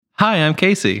Hi, I'm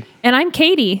Casey. And I'm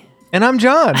Katie. And I'm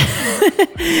John.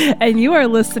 And you are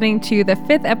listening to the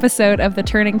 5th episode of the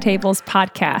Turning Tables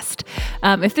podcast.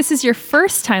 If this is your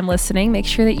first time listening, make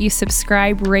sure that you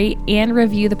subscribe, rate, and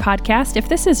review the podcast. If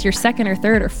this is your second or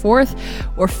third or fourth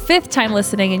or fifth time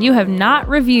listening and you have not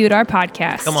reviewed our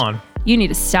podcast, Come on. You need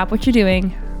to stop what you're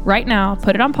doing right now.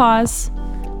 Put it on pause.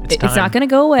 It's time. not going to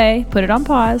go away. Put it on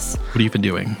pause. What have you been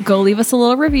doing? Go leave us a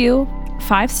little review.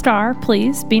 5-star,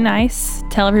 please. Be nice.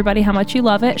 Tell everybody how much you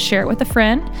love it. Share it with a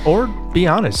friend. Or be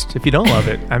honest if you don't love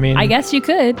it. I mean, I guess you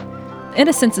could.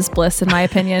 Innocence is bliss, in my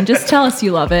opinion. Just tell us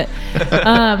you love it.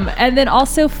 And then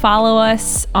also follow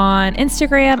us on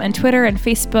Instagram and Twitter and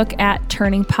Facebook at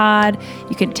Turning Pod.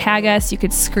 You can tag us. You could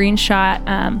screenshot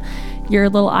your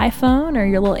little iPhone or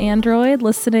your little Android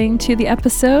listening to the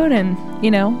episode and,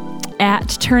 at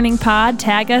Turning Pod,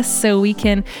 tag us so we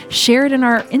can share it in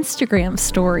our Instagram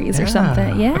stories or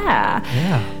something.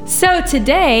 Yeah. So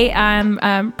today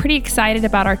I'm pretty excited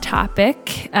about our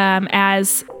topic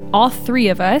as all three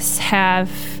of us have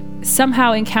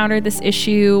somehow encountered this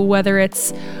issue, whether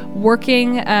it's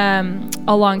working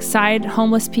alongside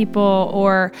homeless people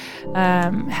or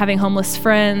having homeless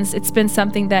friends. It's been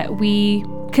something that we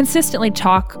consistently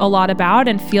talk a lot about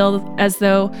and feel as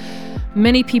though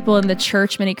many people in the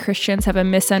church, many Christians have a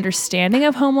misunderstanding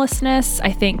of homelessness.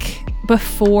 I think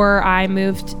before I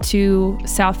moved to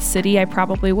South City, I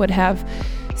probably would have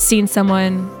seen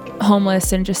someone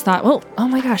homeless and just thought, well, oh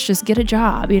my gosh, just get a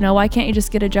job. Why can't you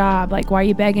just get a job? Like, why are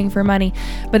you begging for money?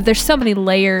 But there's so many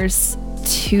layers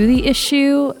to the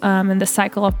issue, and the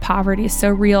cycle of poverty is so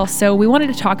real. So we wanted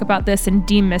to talk about this and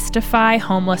demystify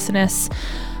homelessness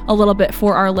a little bit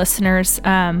for our listeners.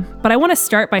 But I want to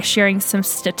start by sharing some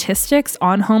statistics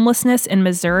on homelessness in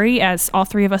Missouri, as all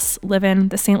three of us live in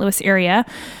the St. Louis area.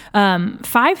 There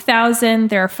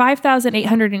are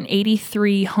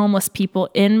 5,883 homeless people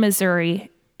in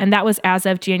Missouri, and that was as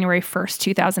of January 1st,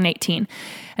 2018.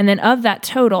 And then of that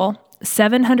total,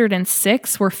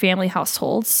 706 were family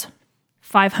households.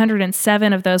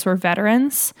 507 of those were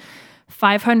veterans.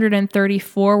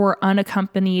 534 were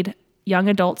unaccompanied young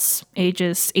adults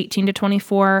ages 18 to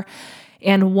 24,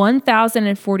 and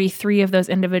 1,043 of those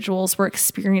individuals were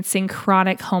experiencing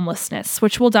chronic homelessness,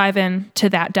 which we'll dive into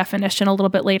that definition a little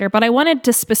bit later. But I wanted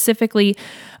to specifically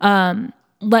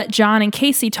let John and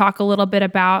Casey talk a little bit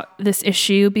about this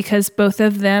issue because both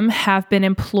of them have been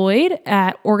employed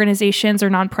at organizations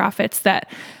or nonprofits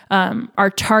that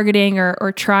are targeting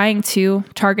or trying to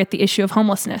target the issue of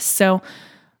homelessness. So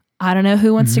I don't know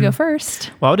who wants to go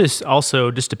first. Well, just to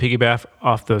piggyback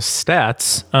off those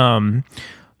stats,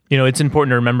 it's important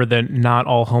to remember that not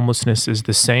all homelessness is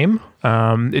the same.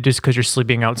 It just because you're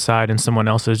sleeping outside in someone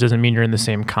else's doesn't mean you're in the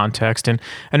same context. And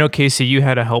I know, Casey, you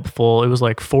had it was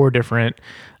like 4 different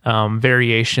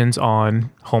variations on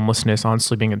homelessness, on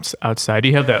sleeping outside. Do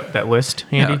you have that list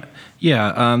handy?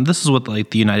 Yeah. This is what the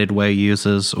United Way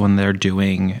uses when they're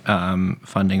doing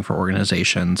funding for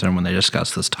organizations and when they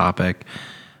discuss this topic.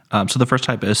 So the first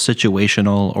type is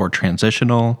situational or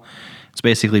transitional. It's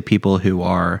basically people who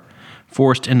are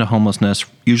forced into homelessness,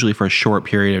 usually for a short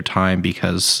period of time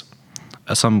because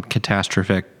of some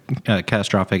catastrophic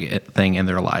thing in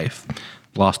their life,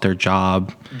 lost their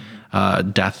job,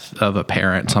 death of a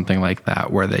parent, something like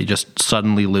that, where they just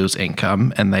suddenly lose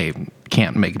income and they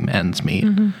can't make ends meet.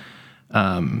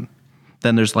 Then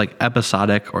there's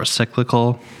episodic or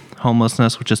cyclical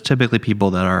homelessness, which is typically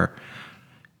people that are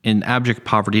in abject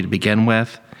poverty to begin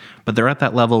with, but they're at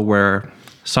that level where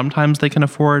sometimes they can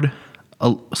afford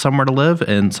somewhere to live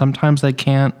and sometimes they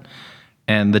can't.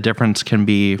 And the difference can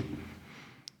be,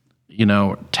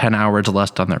 10 hours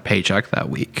less on their paycheck that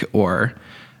week, or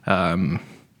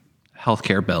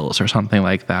healthcare bills or something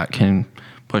like that can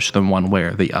push them one way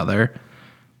or the other.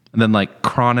 And then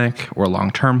chronic or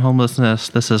long-term homelessness,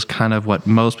 this is kind of what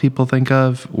most people think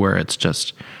of, where it's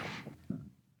just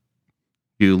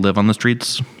you live on the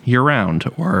streets year-round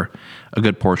or a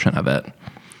good portion of it.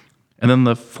 And then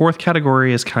the fourth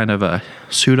category is kind of a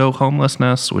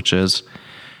pseudo-homelessness, which is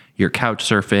you're couch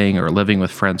surfing or living with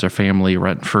friends or family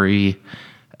rent-free.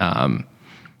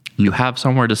 You have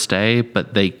somewhere to stay,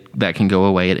 but that can go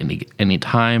away at any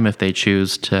time if they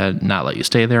choose to not let you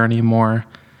stay there anymore.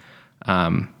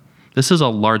 This is a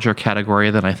larger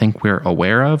category than I think we're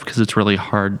aware of because it's really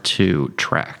hard to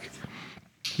track.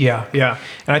 Yeah.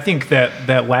 And I think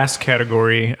that last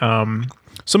category,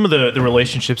 some of the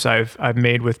relationships I've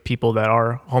made with people that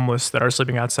are homeless, that are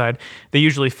sleeping outside, they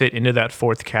usually fit into that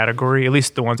fourth category, at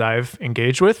least the ones I've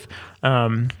engaged with,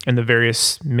 and the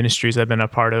various ministries I've been a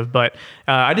part of. But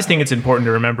I just think it's important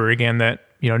to remember, again, that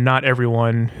not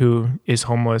everyone who is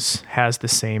homeless has the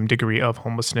same degree of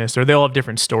homelessness, or they all have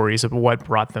different stories of what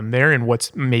brought them there and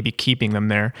what's maybe keeping them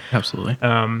there. Absolutely.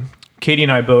 Katie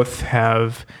and I both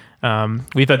have,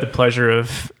 we've had the pleasure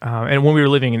of, and when we were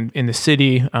living in the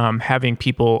city, having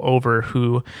people over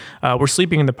who were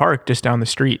sleeping in the park just down the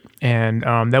street. And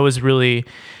that was really,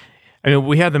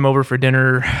 we had them over for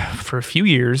dinner for a few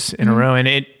years in a row, and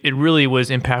it really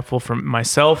was impactful for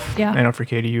myself. Yeah. I know for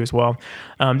Katie, you as well.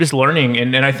 Just learning.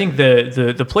 And I think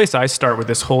the place I start with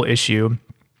this whole issue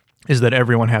is that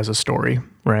everyone has a story,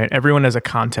 right? Everyone has a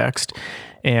context.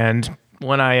 And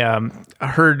when I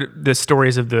heard the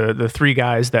stories of the three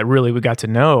guys that really we got to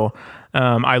know,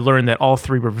 I learned that all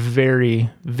three were very,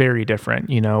 very different.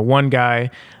 One guy,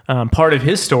 part of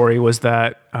his story was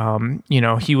that,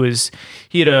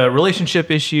 he had a relationship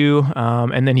issue,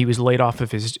 and then he was laid off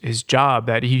of his job.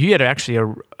 That he had actually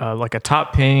a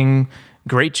top paying,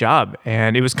 great job,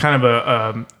 and it was kind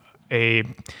of a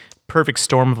perfect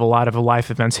storm of a lot of life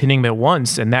events hitting him at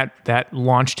once, and that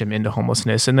launched him into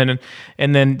homelessness. And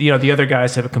then the other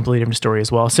guys have a completely different story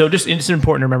as well. So it's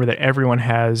important to remember that everyone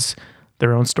has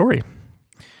their own story.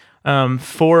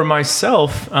 For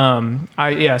myself, so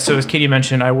as Katie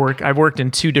mentioned, I've worked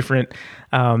in two different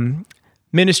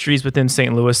ministries within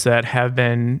St. Louis that have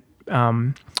been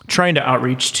trying to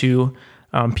outreach to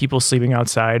people sleeping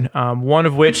outside. One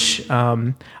of which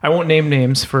I won't name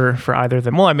names for either of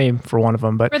them. Well, I may for one of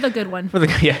them, but For the good one.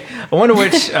 one of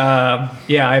which I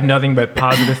have nothing but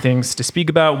positive things to speak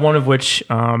about. One of which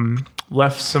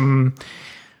left me.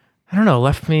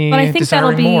 But I think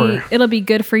desiring more. it'll be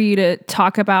good for you to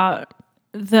talk about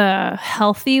the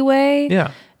healthy way,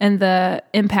 and the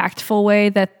impactful way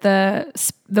that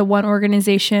the one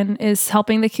organization is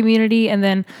helping the community, and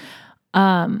then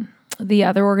the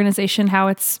other organization how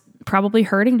it's probably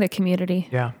hurting the community.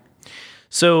 Yeah.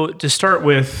 So to start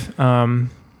with, I'll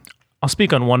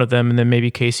speak on one of them, and then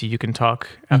maybe Casey, you can talk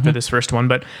after this first one.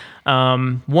 But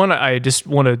one I just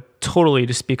want to totally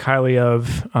just speak highly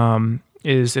of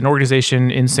is an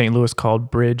organization in St. Louis called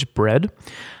Bridge Bread.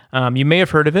 You may have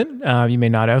heard of it. You may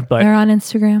not have, but They're on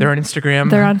Instagram. They're on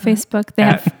Instagram. They're on Facebook. They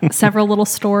have several little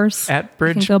stores. At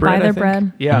Bridge You can go Bread, buy their I think.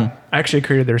 bread. Yeah. I actually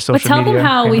created their social But tell media them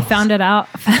how we handles.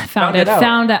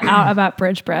 found out about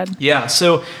Bridge Bread. Yeah.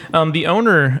 So the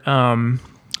owner,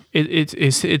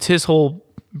 it's his whole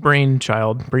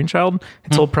brainchild,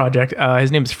 his whole project.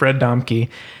 His name is Fred Domke,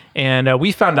 and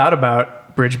we found out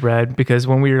about Bridge Bread because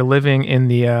when we were living in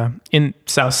the in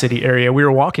South City area, we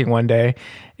were walking one day,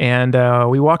 and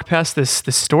we walked past this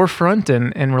storefront,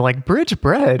 and we're like, Bridge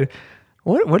Bread.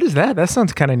 What is that? That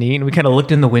sounds kind of neat. And we kind of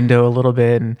looked in the window a little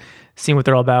bit and seen what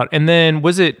they're all about. And then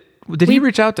did he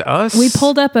reach out to us? We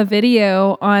pulled up a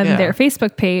video on Yeah. their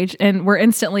Facebook page and were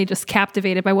instantly just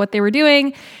captivated by what they were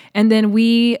doing. And then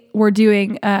we were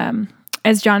doing,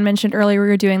 as John mentioned earlier, we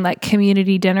were doing like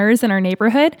community dinners in our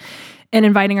neighborhood and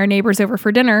inviting our neighbors over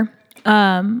for dinner.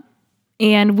 And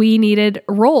we needed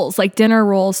rolls, like dinner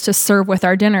rolls to serve with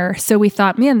our dinner. So we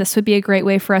thought, man, this would be a great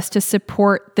way for us to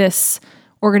support this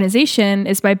organization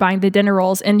is by buying the dinner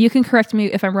rolls. And you can correct me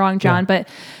if I'm wrong, John, but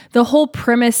the whole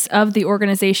premise of the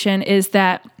organization is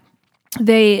that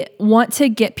they want to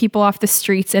get people off the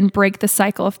streets and break the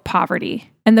cycle of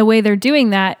poverty. And the way they're doing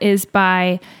that is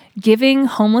by giving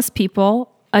homeless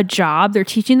people a job. They're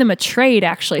teaching them a trade,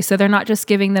 actually. So they're not just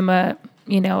giving them a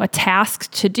task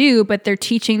to do, but they're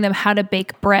teaching them how to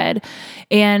bake bread.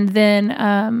 And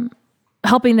then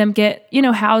helping them get,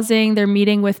 housing. They're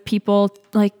meeting with people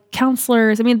like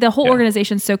counselors. I mean, the whole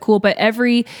organization's so cool, but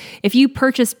if you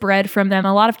purchase bread from them,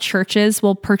 a lot of churches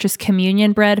will purchase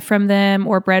communion bread from them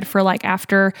or bread for like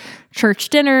after church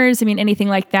dinners. I mean, anything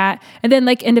like that. And then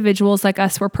like individuals like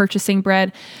us were purchasing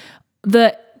bread.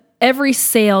 Every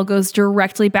sale goes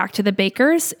directly back to the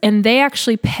bakers, and they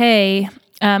actually pay.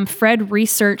 Fred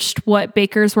researched what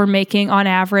bakers were making on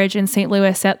average in St.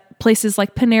 Louis at places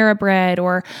like Panera Bread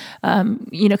or,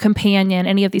 Companion,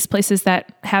 any of these places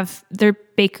that have their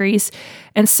bakeries,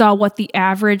 and saw what the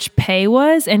average pay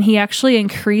was. And he actually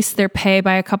increased their pay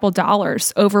by a couple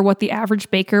dollars over what the average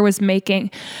baker was making.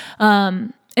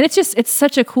 And it's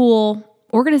such a cool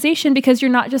organization because you're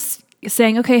not just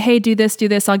saying, okay, hey, do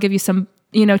this, I'll give you some,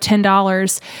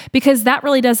 $10, because that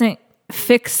really doesn't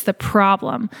fix the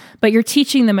problem, but you're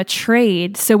teaching them a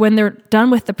trade. So when they're done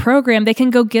with the program, they can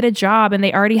go get a job and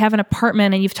they already have an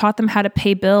apartment and you've taught them how to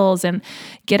pay bills and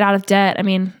get out of debt. I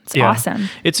mean, it's awesome.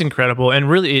 It's incredible. And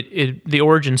really the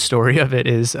origin story of it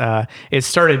is, it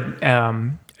started,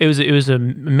 it was a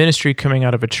ministry coming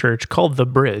out of a church called The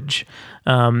Bridge,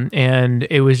 and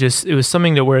it was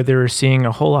something to where they were seeing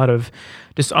a whole lot of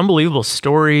just unbelievable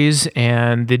stories,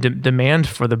 and the demand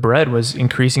for the bread was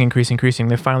increasing.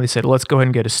 They finally said, let's go ahead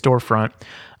and get a storefront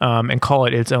and call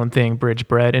it its own thing, Bridge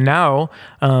Bread. And now,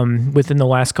 within the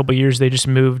last couple of years, they just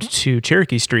moved to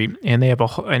Cherokee Street, and they have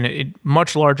a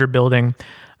much larger building.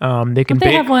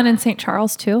 They have one in St.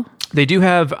 Charles too. They do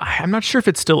have, I'm not sure if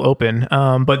it's still open,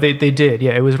 but they did.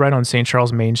 Yeah, it was right on St.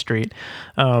 Charles Main Street.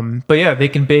 But yeah, they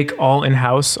can bake all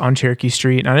in-house on Cherokee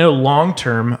Street. And I know long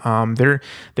term,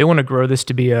 they want to grow this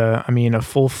to be a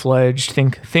full-fledged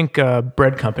think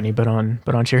bread company, but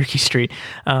on Cherokee Street.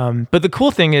 But the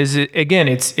cool thing is, again,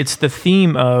 it's the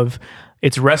theme of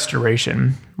it's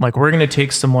restoration. Like, we're going to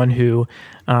take someone who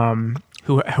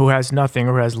has nothing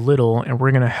or who has little, and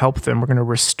we're going to help them. We're going to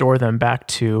restore them back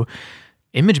to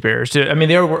image bearers. They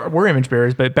were image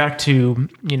bearers, but back to,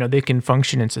 they can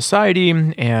function in society.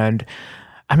 And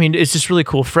I mean, it's just really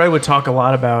cool. Fred would talk a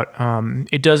lot about,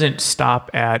 it doesn't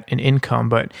stop at an income,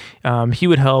 but he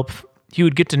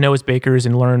would get to know his bakers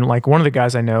and learn. Like, one of the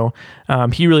guys I know,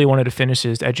 he really wanted to finish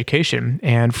his education,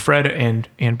 and Fred and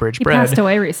Bridge Bread. He passed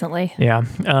away recently. Yeah.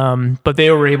 But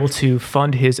they were able to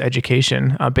fund his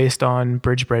education based on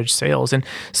Bridge Bread sales. And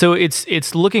so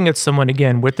it's looking at someone,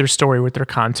 again, with their story, with their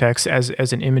context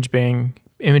as an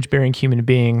image-bearing human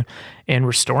being, and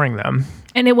restoring them.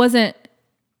 And it wasn't,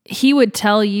 he would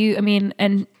tell you,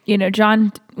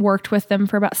 John worked with them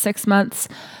for about 6 months,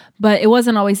 but it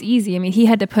wasn't always easy. He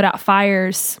had to put out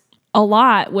fires a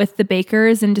lot with the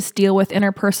bakers and just deal with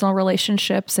interpersonal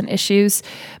relationships and issues.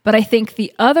 But I think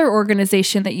the other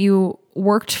organization that you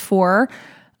worked for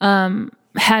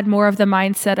had more of the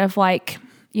mindset of like,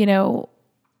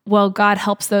 well, God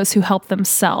helps those who help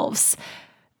themselves.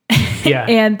 Yeah.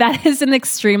 And that is an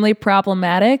extremely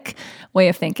problematic way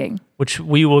of thinking. Which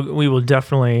we will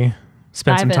definitely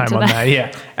spend some time on that.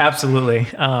 Yeah, absolutely.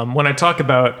 When I talk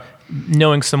about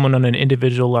knowing someone on an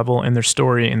individual level and their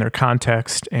story and their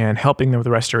context and helping them with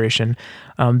the restoration,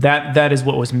 that is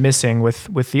what was missing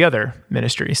with the other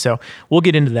ministry. So we'll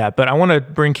get into that, but I want to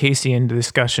bring Casey into the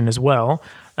discussion as well.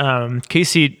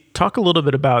 Casey, talk a little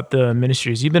bit about the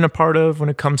ministries you've been a part of when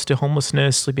it comes to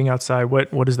homelessness, sleeping outside.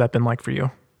 What has that been like for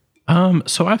you?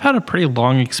 So I've had a pretty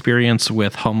long experience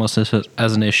with homelessness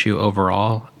as an issue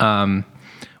overall.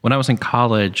 When I was in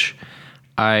college,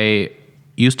 I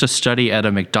used to study at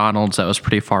a McDonald's that was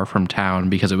pretty far from town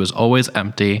because it was always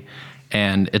empty,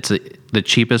 and it's the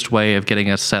cheapest way of getting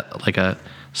a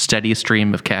steady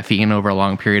stream of caffeine over a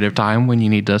long period of time when you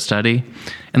need to study,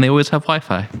 and they always have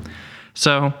Wi-Fi.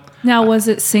 So now, was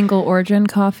it single origin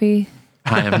coffee?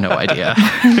 I have no idea.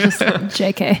 Just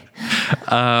JK.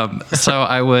 So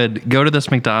I would go to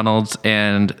this McDonald's,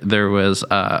 and there was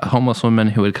a homeless woman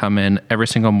who would come in every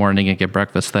single morning and get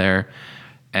breakfast there,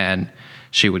 and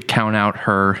she would count out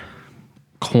her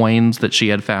coins that she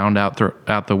had found out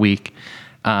throughout the week,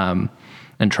 and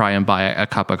try and buy a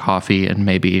cup of coffee and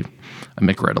maybe a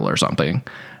McGriddle or something.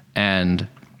 And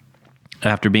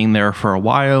after being there for a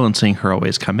while and seeing her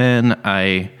always come in,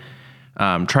 I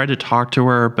tried to talk to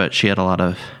her, but she had a lot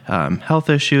of health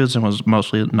issues and was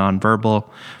mostly nonverbal.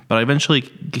 But I eventually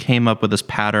came up with this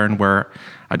pattern where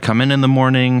I'd come in the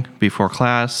morning before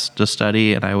class to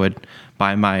study, and I would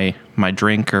buy my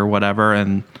drink or whatever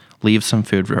and leave some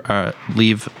food,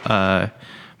 leave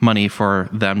money for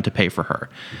them to pay for her.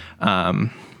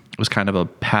 It was kind of a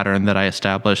pattern that I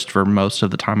established for most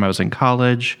of the time I was in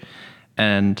college.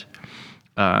 And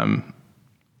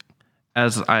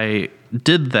as I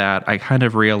did that, I kind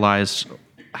of realized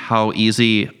how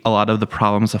easy a lot of the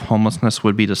problems of homelessness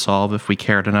would be to solve if we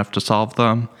cared enough to solve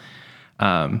them.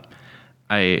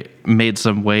 I made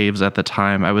some waves at the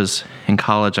time. I was in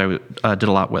college. I did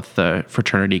a lot with the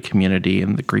fraternity community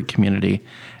and the Greek community.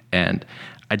 And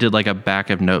I did like a back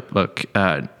of notebook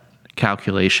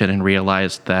calculation and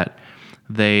realized that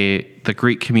the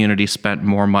Greek community spent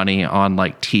more money on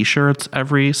like T-shirts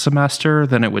every semester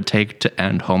than it would take to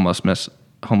end homelessness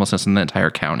in the entire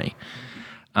county.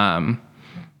 Fast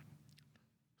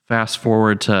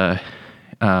forward to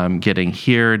getting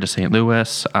here to St.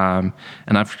 Louis, and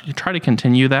I've tried to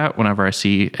continue that. Whenever I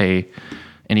see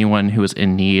anyone who is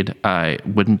in need, I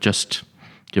wouldn't just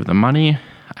give them money.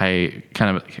 I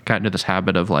kind of got into this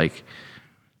habit of like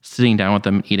sitting down with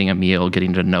them, eating a meal,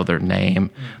 getting to know their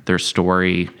name, their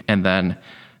story, and then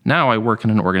now I work in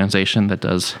an organization that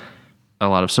does a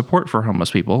lot of support for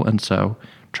homeless people, and so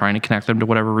trying to connect them to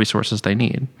whatever resources they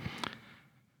need.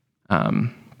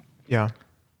 Yeah.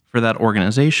 For that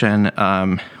organization,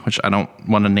 which I don't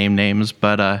want to name names,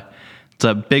 but it's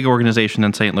a big organization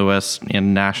in St. Louis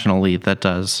and nationally that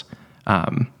does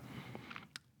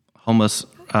homeless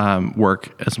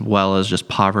work as well as just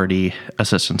poverty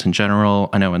assistance in general.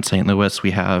 I know in St. Louis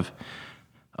we have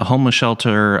a homeless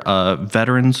shelter, a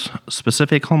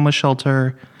veterans-specific homeless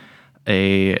shelter,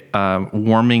 a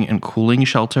warming and cooling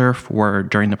shelter for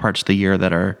during the parts of the year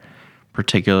that are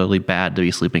particularly bad to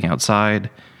be sleeping outside,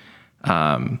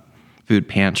 food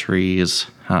pantries,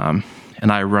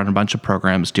 and I run a bunch of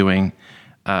programs doing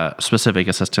specific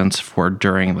assistance for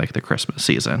during like the Christmas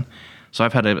season. So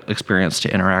I've had an experience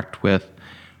to interact with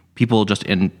people just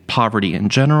in poverty in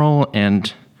general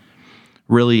and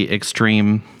really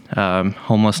extreme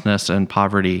homelessness and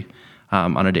poverty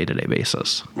on a day-to-day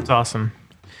basis. It's awesome.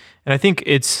 And I think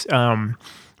it's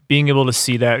being able to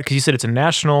see that, because you said it's a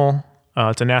national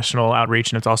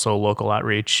outreach and it's also a local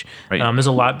outreach. Right. There's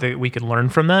a lot that we could learn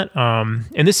from that.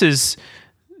 And this is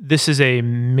a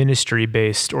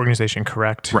ministry-based organization,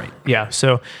 correct? Right. Yeah.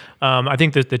 So I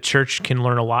think that the church can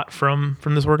learn a lot from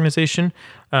this organization.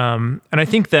 And I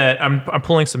think that I'm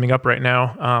pulling something up right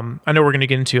now. I know we're going to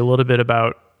get into a little bit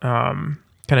about kind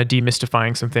of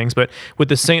demystifying some things, but with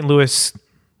the St. Louis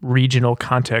regional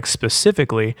context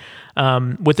specifically,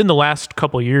 within the last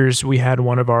couple of years, we had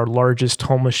one of our largest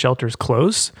homeless shelters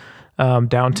close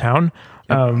downtown.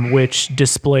 Which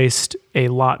displaced a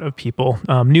lot of people.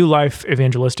 New Life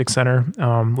Evangelistic Center,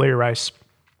 Larry Rice.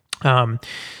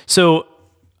 So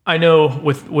I know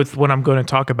with what I'm going to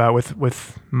talk about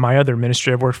with my other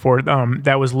ministry I've worked for,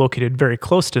 that was located very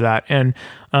close to that. And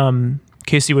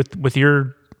Casey, with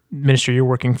your ministry you're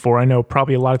working for, I know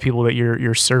probably a lot of people that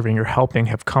you're serving, you're helping,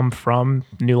 have come from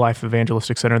New Life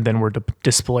Evangelistic Center and then were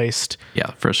displaced.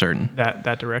 Yeah, for certain.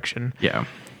 That direction. Yeah.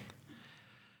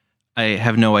 I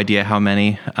have no idea how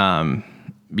many,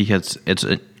 because it's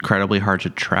incredibly hard to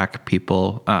track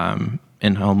people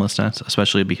in homelessness,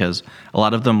 especially because a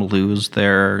lot of them lose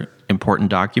their important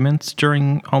documents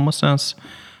during homelessness.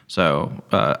 So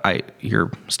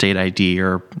your state ID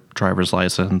or driver's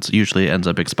license usually ends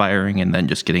up expiring and then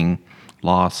just getting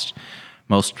lost.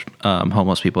 Most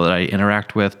homeless people that I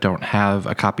interact with don't have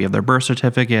a copy of their birth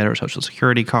certificate or social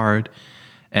security card,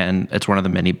 and it's one of the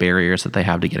many barriers that they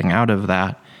have to getting out of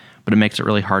that. But it makes it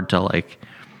really hard to like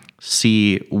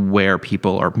see where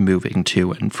people are moving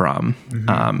to and from,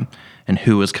 and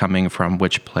who is coming from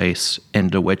which place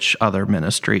into which other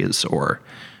ministries or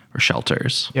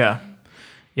shelters. Yeah,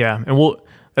 and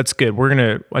that's good. We're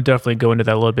gonna definitely go into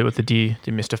that a little bit with the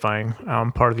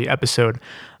demystifying part of the episode.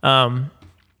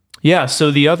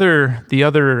 So the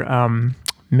other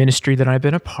ministry that I've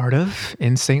been a part of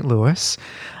in St. Louis.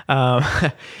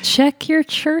 Check your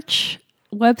church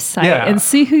website and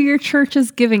see who your church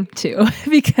is giving to,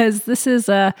 because this is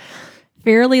a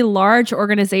fairly large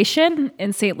organization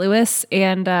in St. Louis,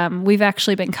 and we've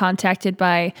actually been contacted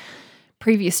by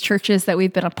previous churches that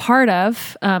we've been a part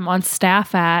of on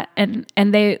staff at, and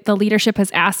the leadership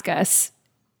has asked us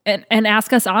and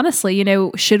ask us honestly,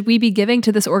 should we be giving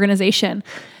to this organization?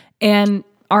 And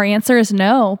our answer is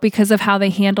no, because of how they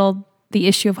handled the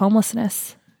issue of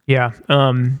homelessness. Yeah.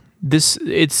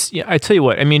 I tell you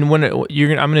what, I mean, I'm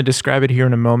going to describe it here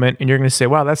in a moment, and you're going to say,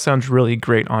 wow, that sounds really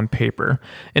great on paper.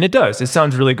 And it does. It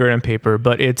sounds really great on paper,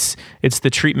 but it's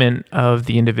the treatment of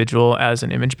the individual as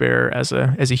an image bearer, as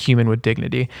a human with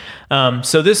dignity.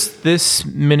 So this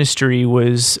ministry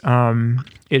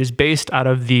it is based out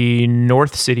of the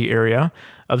North City area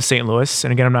of St. Louis.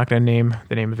 And again, I'm not going to name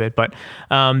the name of it, but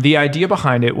the idea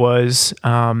behind it was,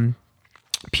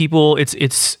 people,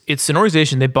 it's an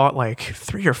organization. They bought like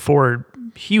 3 or 4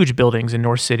 huge buildings in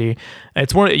North City.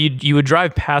 It's one you would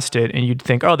drive past it and you'd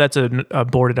think, oh, that's a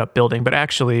boarded up building, but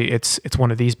actually it's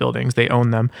one of these buildings. They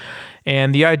own them,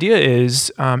 and the idea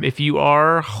is, if you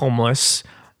are homeless,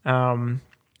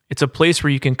 it's a place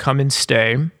where you can come and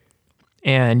stay,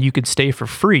 and you could stay for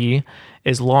free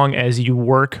as long as you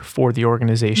work for the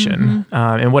organization.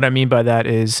 And what I mean by that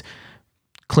is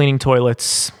cleaning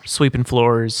toilets, sweeping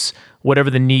floors, whatever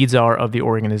the needs are of the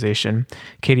organization.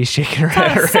 Katie's shaking her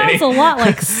head already. Sounds a lot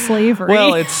like slavery.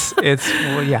 Well,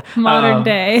 yeah. Modern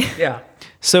day. Yeah.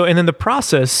 So, and then the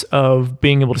process of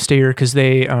being able to stay here, because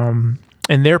they,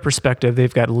 in their perspective,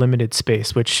 they've got limited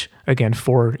space, which again,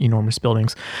 4 enormous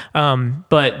buildings.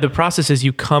 But the process is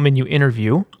you come and you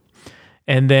interview,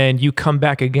 and then you come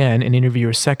back again and interview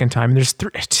a second time. And there's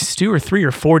 2 or 3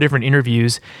 or 4 different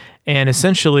interviews. And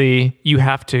essentially, you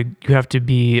have to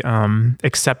be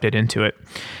accepted into it.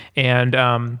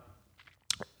 And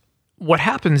what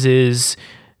happens is,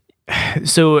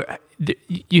 so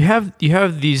you have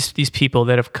these people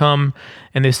that have come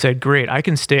and they said, "Great, I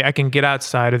can stay. I can get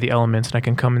outside of the elements, and I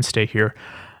can come and stay here."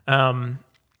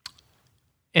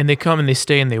 and they come and they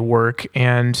stay and they work,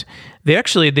 and they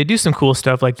do some cool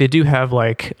stuff. Like they do have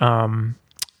like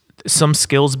some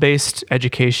skills-based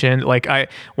education. Like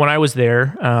when I was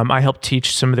there, I helped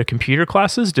teach some of the computer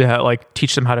classes to like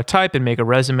teach them how to type and make a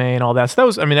resume and all that.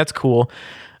 So that's cool.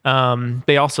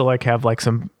 They also like have like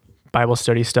some Bible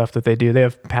study stuff that they do. They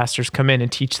have pastors come in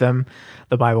and teach them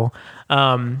the Bible.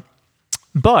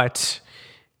 But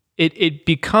it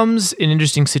becomes an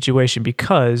interesting situation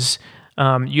because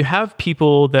you have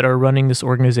people that are running this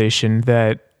organization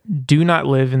that do not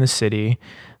live in the city.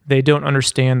 They don't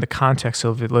understand the context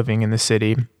of living in the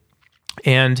city.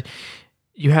 And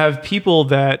you have people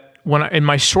that in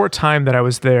my short time that I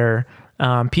was there,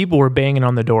 people were banging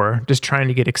on the door, just trying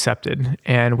to get accepted.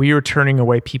 And we were turning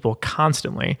away people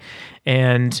constantly.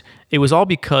 And it was all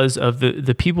because of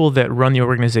the people that run the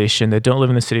organization that don't live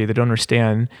in the city, that don't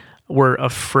understand, were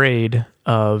afraid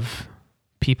of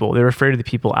people. They were afraid of the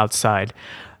people outside.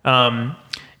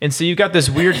 And so you've got this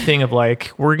weird thing of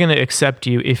like, we're going to accept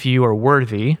you if you are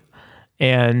worthy.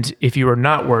 And if you are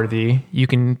not worthy, you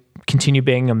can continue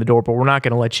banging on the door, but we're not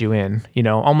going to let you in.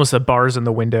 Almost a bars in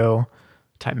the window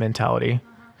type mentality.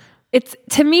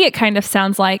 To me, it kind of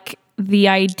sounds like the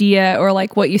idea, or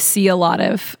like what you see a lot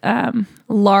of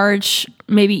large,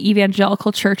 maybe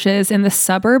evangelical churches in the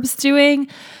suburbs doing,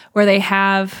 where they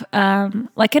have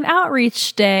like an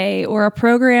outreach day or a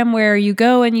program where you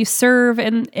go and you serve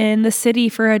in the city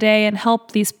for a day and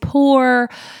help these poor,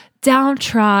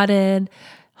 downtrodden,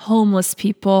 homeless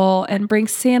people and bring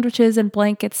sandwiches and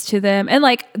blankets to them. And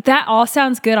like, that all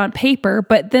sounds good on paper,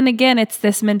 but then again, it's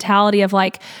this mentality of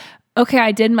like, okay,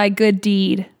 I did my good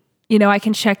deed. I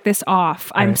can check this off.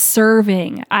 Right. I'm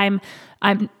serving. I'm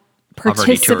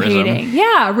participating.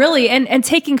 Yeah, really. And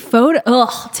taking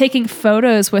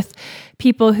photos with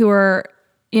people who are,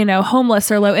 homeless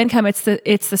or low income. It's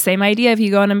the same idea. If you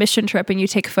go on a mission trip and you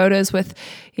take photos with,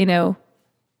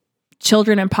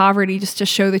 children in poverty just to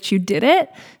show that you did it.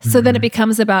 So then it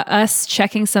becomes about us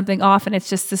checking something off, and it's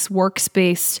just this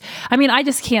works-based. I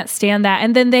just can't stand that.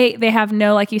 And then they have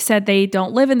no, like you said, they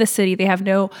don't live in the city. They have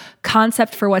no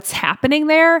concept for what's happening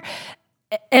there.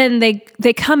 And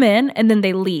they come in and then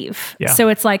they leave. Yeah. So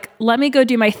it's like, let me go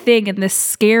do my thing in this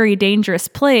scary, dangerous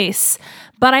place.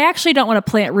 But I actually don't want to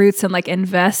plant roots and like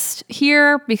invest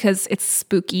here because it's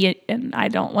spooky and I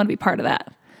don't want to be part of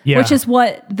that. Yeah. Which is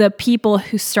what the people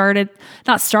who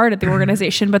not started the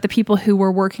organization, but the people who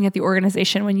were working at the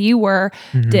organization when you were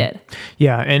did.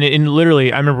 Yeah. And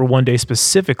literally, I remember one day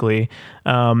specifically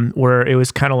where it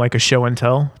was kind of like a show and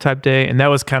tell type day. And that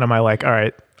was kind of my like, all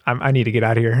right, I need to get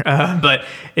out of here. But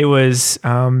it was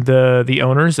the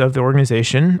owners of the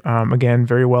organization, again,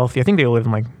 very wealthy. I think they live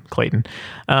in like Clayton,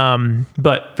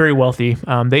 but very wealthy.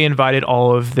 They invited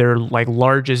all of their like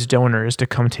largest donors to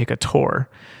come take a tour.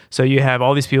 So you have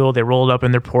all these people, they rolled up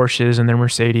in their Porsches and their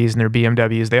Mercedes and their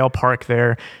BMWs. They all park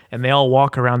there and they all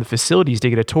walk around the facilities to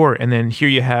get a tour. And then here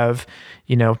you have,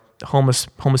 homeless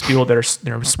people that are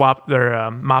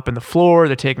they're mopping the floor,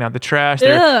 they're taking out the trash.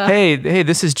 Hey,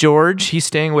 this is George. He's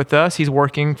staying with us. He's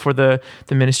working for the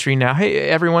ministry now. Hey,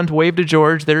 everyone, wave to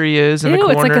George. There he is in the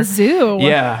corner. It's like a zoo.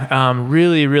 Yeah,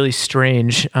 really, really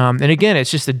strange. And again,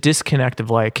 it's just a disconnect of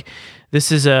like, this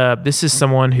is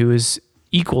someone who is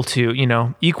equal to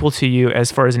you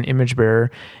as far as an image bearer,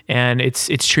 and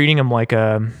it's treating them like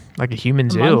a human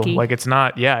zoo. Monkey. Like it's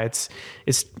not. Yeah, it's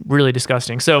really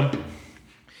disgusting. So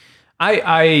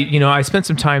I spent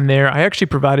some time there. I actually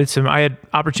I had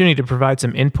opportunity to provide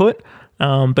some input,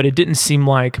 but it didn't seem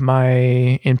like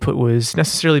my input was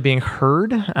necessarily being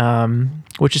heard,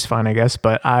 which is fine, I guess.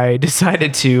 But I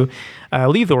decided to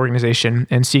leave the organization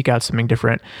and seek out something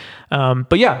different.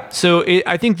 But yeah, so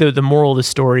I think the moral of the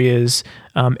story is,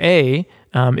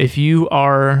 if you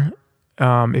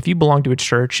belong to a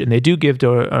church and they do give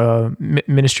to a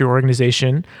ministry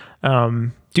organization,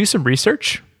 do some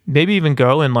research. Maybe even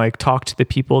go and like talk to the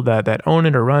people that own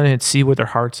it or run it and see where their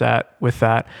heart's at with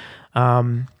that.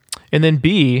 And then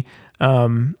B,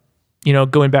 going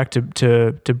back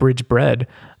to Bridge Bread,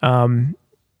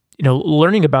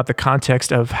 learning about the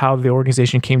context of how the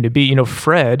organization came to be.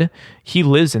 Fred, he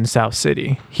lives in South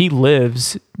City. He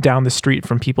lives down the street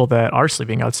from people that are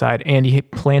sleeping outside, and he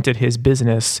planted his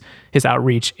business, his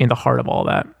outreach in the heart of all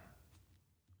that.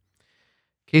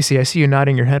 Casey, I see you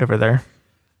nodding your head over there.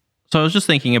 So I was just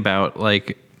thinking about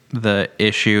like the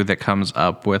issue that comes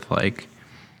up with like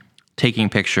taking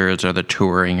pictures or the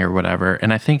touring or whatever.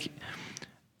 And I think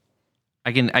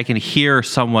I can hear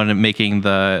someone making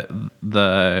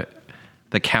the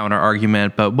counter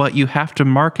argument, but what you have to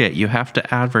market, you have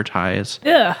to advertise.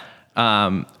 Yeah.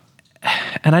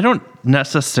 and I don't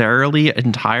necessarily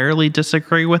entirely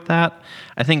disagree with that.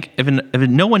 I think if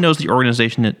no one knows the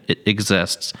organization it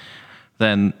exists,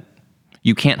 then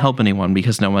you can't help anyone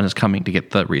because no one is coming to get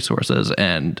the resources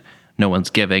and no one's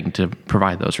giving to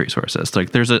provide those resources.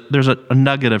 Like there's a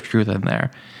nugget of truth in there,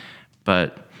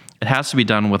 but it has to be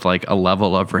done with like a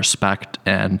level of respect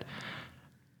and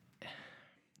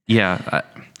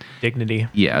dignity.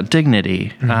 Yeah,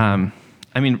 dignity. Mm-hmm.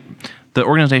 I mean, the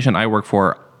organization I work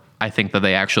for, I think that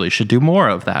they actually should do more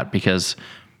of that because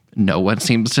no one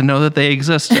seems to know that they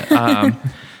exist.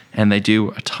 And they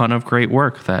do a ton of great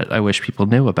work that I wish people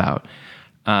knew about.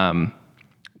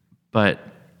 But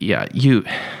yeah,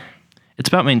 it's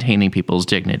about maintaining people's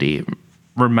dignity,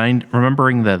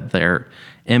 remembering that they're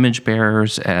image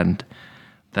bearers and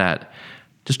that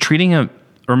just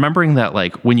remembering that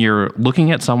like when you're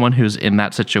looking at someone who's in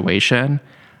that situation,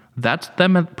 that's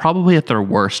them probably at their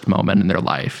worst moment in their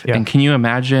life. Yeah. And can you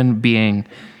imagine being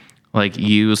like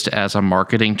used as a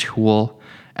marketing tool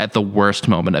at the worst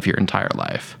moment of your entire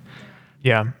life?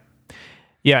 Yeah.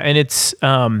 Yeah. And it's,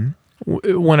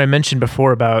 when I mentioned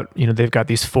before about, they've got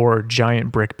these 4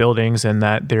 giant brick buildings and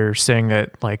that they're saying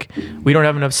that like, we don't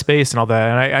have enough space and all that.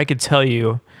 And I could tell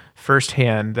you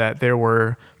firsthand that there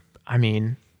were,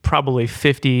 probably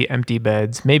 50 empty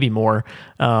beds, maybe more,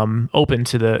 open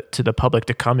to the public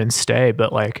to come and stay.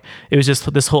 But like, it was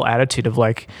just this whole attitude of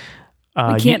like,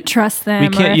 we can't trust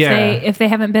them if they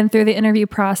haven't been through the interview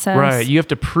process. Right. You have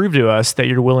to prove to us that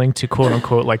you're willing to quote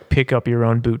unquote, like pick up your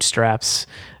own bootstraps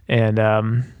and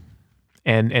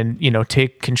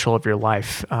take control of your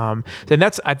life. And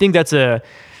I think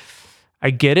I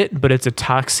get it, but it's a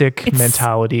toxic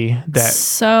mentality that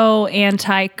so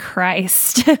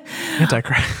anti-Christ.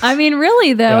 Anti-Christ. I mean,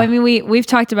 really though, yeah. We've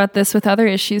talked about this with other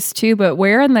issues too, but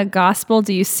where in the gospel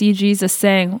do you see Jesus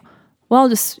saying, well,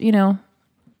 just, yeah.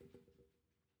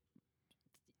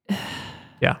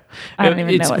 I don't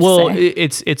even know what to say.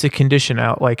 It's a condition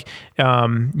out. Like,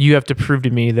 you have to prove to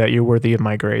me that you're worthy of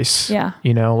my grace. Yeah.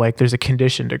 Like there's a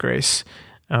condition to grace.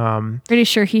 Pretty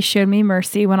sure he showed me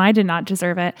mercy when I did not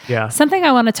deserve it. Yeah. Something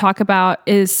I want to talk about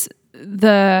is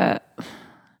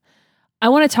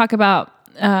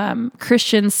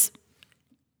Christians'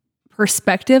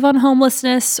 perspective on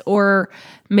homelessness, or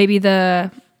maybe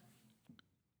the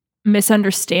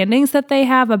misunderstandings that they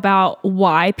have about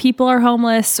why people are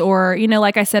homeless, or,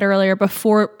 like I said earlier,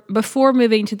 before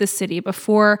moving to the city,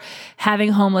 before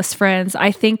having homeless friends,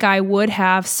 I think I would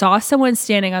have saw someone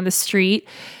standing on the street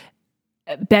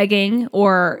begging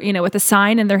or, with a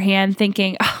sign in their hand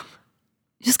thinking, oh,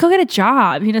 just go get a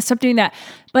job, stop doing that.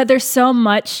 But there's so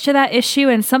much to that issue,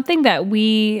 and something that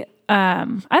we, I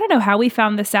don't know how we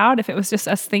found this out, if it was just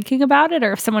us thinking about it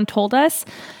or if someone told us,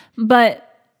 but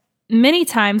many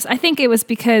times, I think it was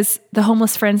because the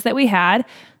homeless friends that we had,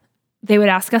 they would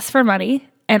ask us for money,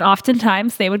 and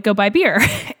oftentimes they would go buy beer.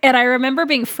 And I remember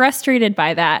being frustrated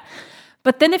by that.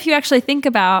 But then if you actually think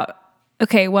about,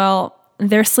 okay, well,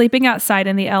 they're sleeping outside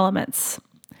in the elements.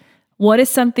 What is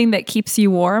something that keeps you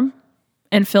warm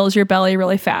and fills your belly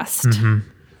really fast? Mm-hmm.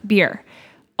 Beer.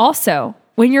 Also,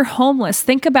 when you're homeless,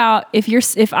 think about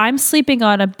if I'm sleeping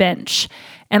on a bench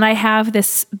and I have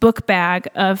this book bag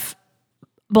of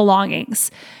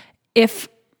belongings. If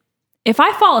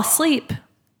I fall asleep,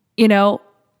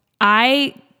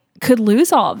 I could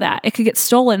lose all of that. It could get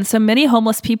stolen. So many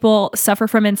homeless people suffer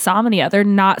from insomnia. They're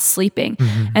not sleeping.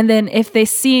 Mm-hmm. And then if they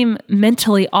seem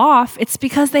mentally off, it's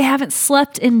because they haven't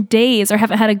slept in days or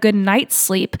haven't had a good night's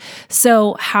sleep.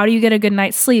 So how do you get a good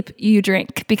night's sleep? You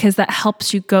drink, because that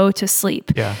helps you go to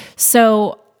sleep. Yeah.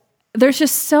 So there's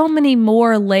just so many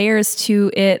more layers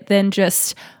to it than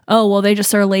just, oh, well, they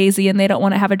just are lazy and they don't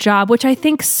want to have a job, which I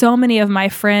think so many of my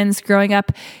friends growing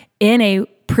up in a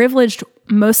privileged,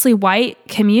 mostly white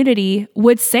community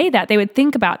would say that. They would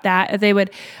think about that. They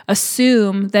would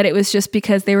assume that it was just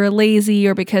because they were lazy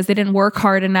or because they didn't work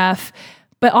hard enough.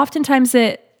 But oftentimes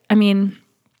it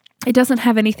doesn't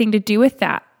have anything to do with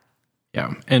that.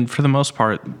 Yeah. And for the most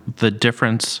part, the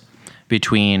difference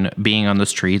between being on the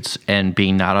streets and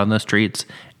being not on the streets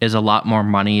is a lot more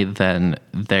money than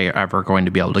they're ever going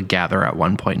to be able to gather at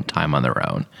one point in time on their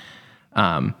own.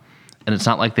 And it's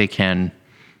not like they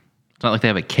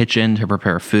have a kitchen to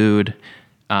prepare food.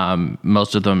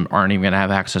 Most of them aren't even going to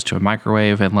have access to a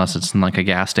microwave unless it's in like a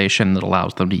gas station that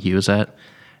allows them to use it.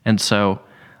 And so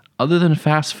other than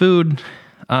fast food,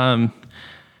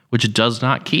 which does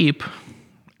not keep,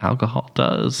 alcohol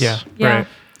does. Yeah. Right.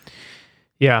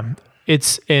 Yeah.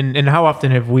 It's, and how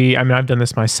often have we, I've done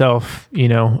this myself,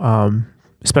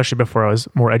 especially before I was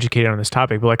more educated on this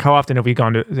topic, but like how often have we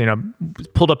gone to,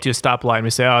 pulled up to a stoplight and we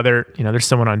say, oh, there's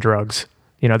someone on drugs,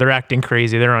 they're acting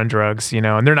crazy, they're on drugs,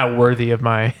 and they're not worthy of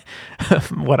my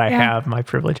what I have, my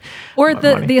privilege. Or my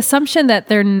money. the assumption that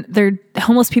they're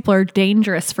homeless people are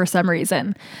dangerous for some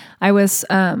reason. I was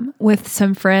with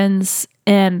some friends,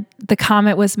 and the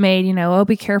comment was made, oh,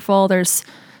 be careful, there's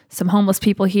some homeless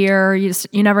people here. You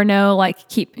never know, like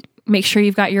make sure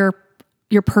you've got your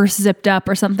purse zipped up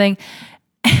or something.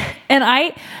 And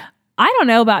I don't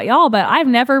know about y'all, but I've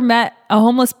never met a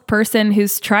homeless person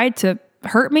who's tried to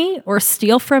hurt me or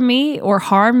steal from me or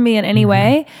harm me in any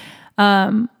way.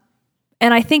 And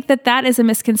I think that is a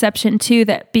misconception too,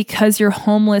 that because you're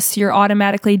homeless, you're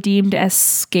automatically deemed as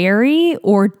scary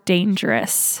or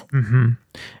dangerous. Mm-hmm.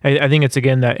 I think it's,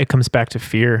 again, that it comes back to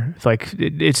fear. It's like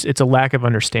it's a lack of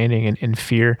understanding and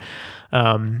fear.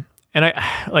 And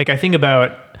I think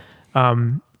about,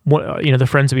 the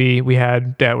friends we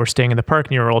had that were staying in the park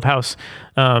near our old house,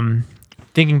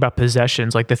 thinking about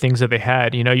possessions, like the things that they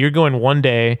had. You're going one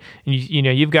day and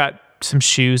you've got some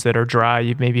shoes that are dry,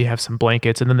 you maybe have some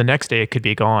blankets, and then the next day it could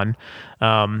be gone.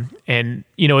 And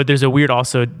there's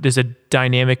a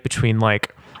dynamic between,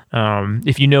 like,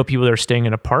 if people that are staying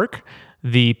in a park,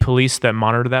 the police that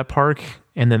monitor that park,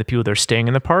 and then the people that are staying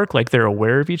in the park, like, they're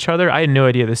aware of each other. I had no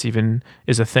idea this even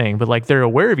is a thing, but like, they're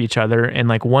aware of each other, and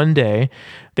like one day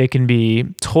they can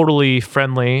be totally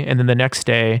friendly, and then the next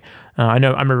day, I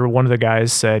remember one of the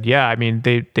guys said, yeah, I mean,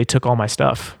 they took all my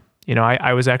stuff.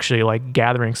 I was actually like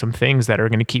gathering some things that are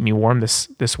going to keep me warm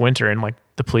this winter, and like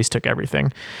the police took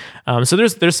everything. So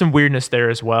there's some weirdness there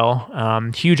as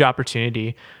well. Huge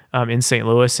opportunity in St.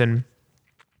 Louis. And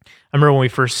I remember when we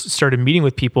first started meeting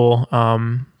with people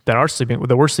that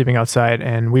were sleeping outside,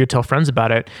 and we would tell friends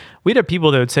about it. We'd have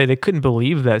people that would say they couldn't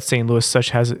believe that St. Louis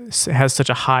has such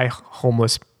a high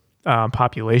homeless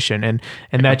population, and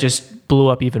that just blew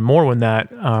up even more when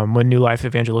New Life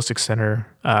Evangelistic Center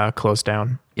closed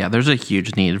down. Yeah, there's a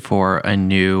huge need for a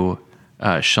new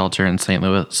shelter in St.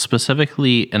 Louis,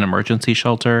 specifically an emergency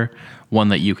shelter, one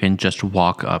that you can just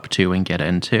walk up to and get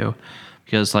into.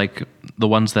 Because like the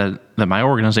ones that my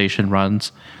organization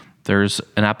runs, there's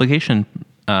an application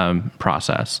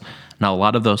process. Now, a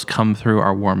lot of those come through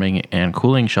our warming and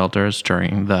cooling shelters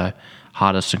during the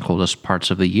hottest and coldest parts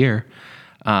of the year.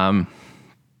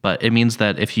 But it means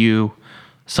that if you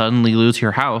suddenly lose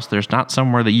your house, there's not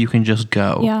somewhere that you can just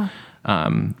go. Yeah.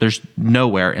 There's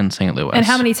nowhere in St. Louis. And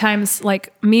how many times,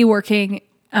 like me working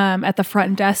at the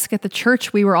front desk at the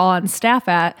church we were all on staff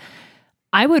at,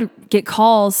 I would get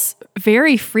calls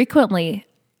very frequently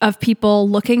of people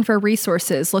looking for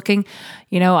resources,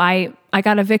 I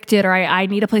got evicted, or I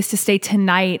need a place to stay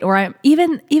tonight, or I'm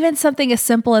even something as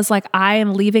simple as like, I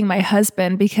am leaving my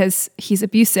husband because he's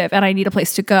abusive and I need a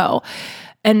place to go,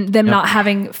 and them not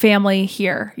having family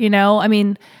here. I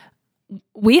mean,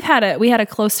 we had a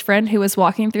close friend who was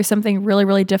walking through something really,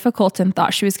 really difficult and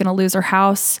thought she was going to lose her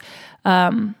house.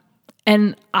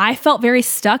 And I felt very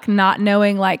stuck, not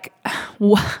knowing, like,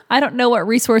 I don't know what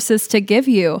resources to give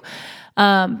you,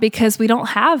 because we don't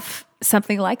have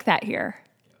something like that here.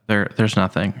 There's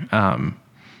nothing.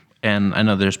 And I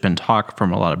know there's been talk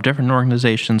from a lot of different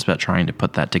organizations about trying to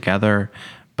put that together,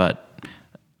 but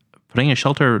putting a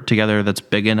shelter together that's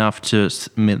big enough to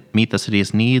meet the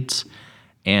city's needs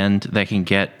and that can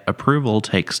get approval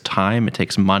takes time, it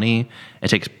takes money, it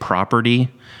takes property,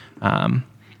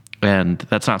 and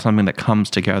that's not something that comes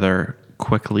together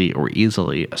quickly or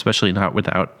easily, especially not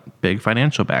without big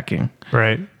financial backing.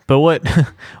 Right. But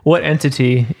what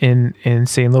entity in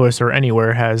St. Louis or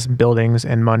anywhere has buildings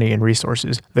and money and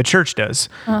resources? The church does.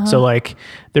 Uh-huh. So like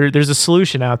there's a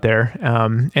solution out there,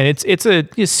 and it's a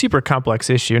super complex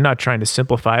issue. I'm not trying to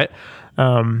simplify it,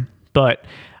 but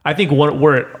I think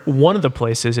one of the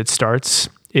places it starts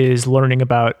is learning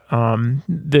about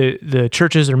the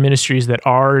churches or ministries that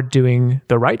are doing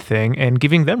the right thing and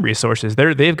giving them resources.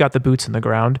 They've got the boots in the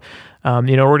ground.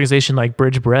 An organization like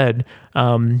Bridge Bread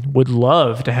would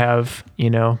love to have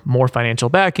more financial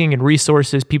backing and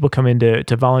resources. People come in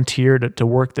to volunteer to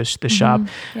work the shop.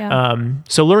 Yeah.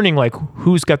 So learning like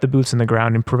who's got the boots in the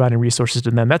ground and providing resources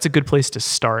to them, that's a good place to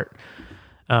start.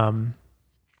 One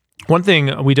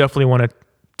thing we definitely want to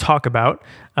talk about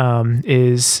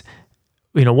is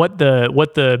what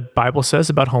the Bible says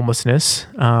about homelessness,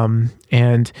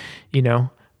 and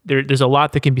there's a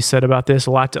lot that can be said about this,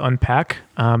 a lot to unpack.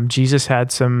 Jesus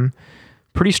had some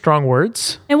pretty strong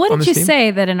words. And what did you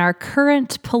say that in our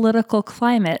current political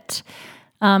climate,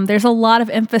 there's a lot of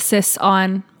emphasis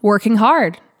on working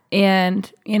hard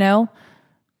and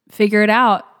figure it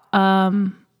out,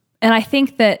 and I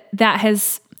think that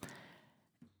has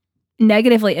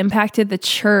negatively impacted the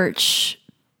church,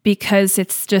 because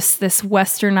it's just this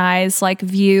westernized like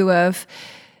view of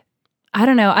I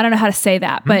don't know how to say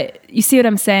that, but you see what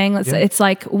I'm saying? It's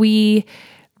like we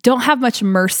don't have much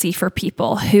mercy for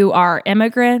people who are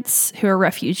immigrants, who are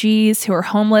refugees, who are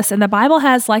homeless. And the Bible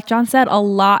has, like John said, a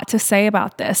lot to say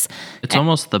about this. It's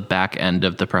almost the back end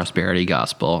of the prosperity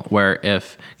gospel, where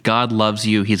if God loves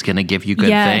you, he's going to give you good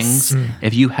things.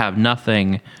 If you have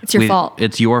nothing, it's your fault.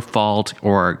 It's your fault,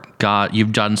 or God,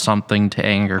 you've done something to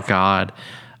anger God.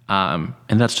 And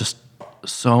that's just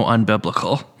so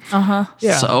unbiblical.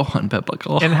 Yeah. So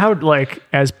unbiblical. And how, like,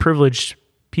 as privileged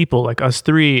people like us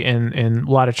three in a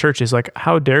lot of churches, like,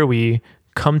 how dare we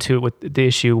come to it with the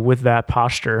issue with that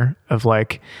posture of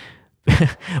like,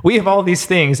 we have all these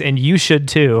things and you should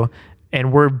too,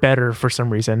 and we're better for some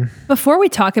reason. Before we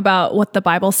talk about what the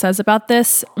Bible says about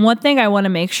this, one thing I want to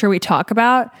make sure we talk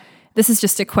about, this is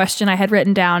just a question I had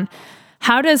written down.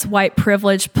 How does white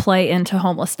privilege play into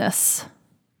homelessness?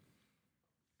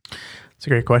 It's a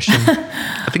great question.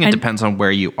 I think it depends on where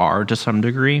you are to some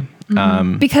degree.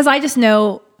 Because I just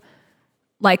know,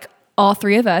 like, all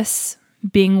three of us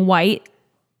being white,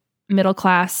 middle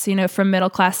class, from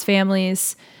middle class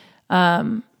families,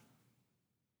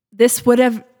 this would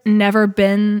have never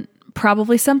been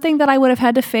probably something that I would have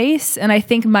had to face. And I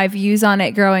think my views on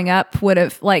it growing up would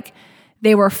have, like,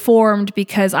 they were formed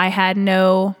because I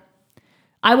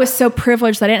was so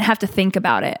privileged that I didn't have to think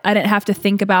about it. I didn't have to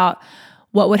think about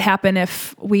what would happen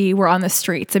if we were on the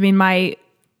streets. I mean, my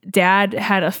dad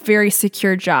had a very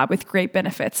secure job with great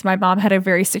benefits. My mom had a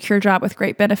very secure job with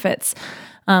great benefits.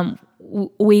 I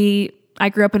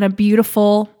grew up in a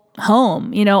beautiful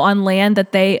home, on land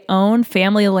that they own,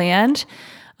 family land.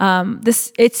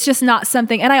 It's just not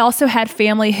something, and I also had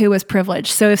family who was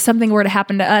privileged. So if something were to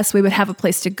happen to us, we would have a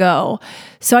place to go.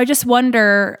 So I just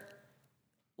wonder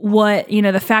what,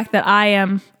 the fact that I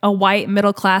am a white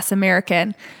middle-class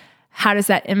American, how does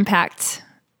that impact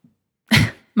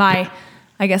my,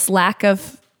 I guess, lack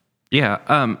of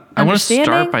I want to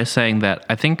start by saying that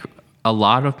I think a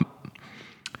lot of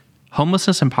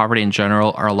homelessness and poverty in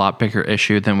general are a lot bigger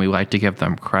issue than we like to give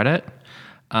them credit.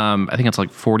 I think it's like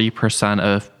 40%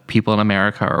 of people in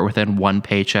America are within one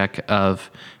paycheck of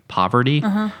poverty,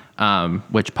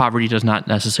 which poverty does not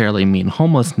necessarily mean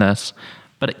homelessness,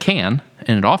 but it can,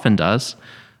 and it often does.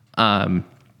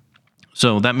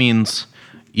 So that means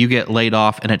you get laid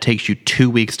off and it takes you 2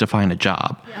 weeks to find a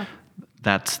job. Yeah.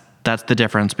 That's the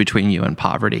difference between you and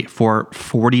poverty for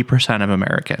 40% of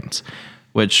Americans,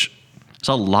 which is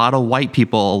a lot of white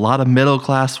people, a lot of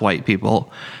middle-class white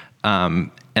people. And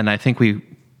I think we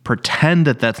pretend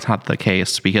that that's not the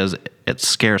case because it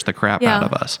scares the crap out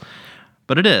of us.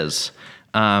 But it is.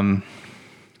 I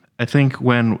think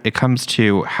when it comes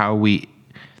to how we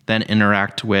then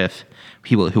interact with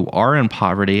people who are in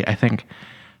poverty, I think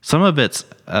some of it's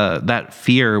that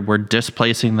fear, we're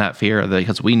displacing that fear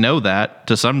because we know that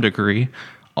to some degree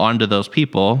onto those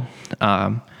people.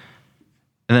 And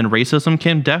then racism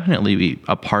can definitely be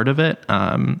a part of it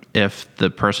if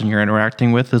the person you're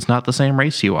interacting with is not the same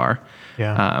race you are.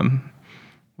 Yeah.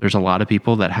 There's a lot of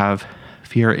people that have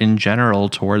fear in general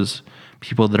towards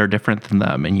people that are different than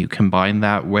them, and you combine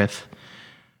that with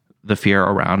the fear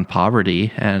around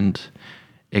poverty, and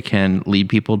it can lead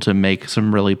people to make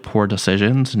some really poor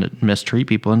decisions and mistreat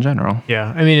people in general.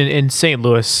 Yeah. I mean, in St.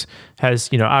 Louis has,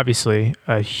 obviously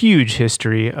a huge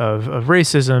history of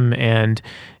racism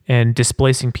and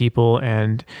displacing people.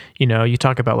 And, you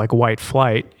talk about like white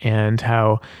flight and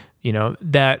how,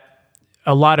 that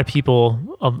a lot of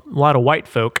people, a lot of white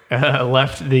folk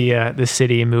left the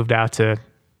city and moved out to,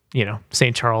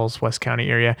 St. Charles, West County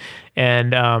area.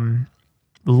 And,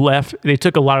 they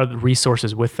took a lot of the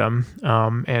resources with them.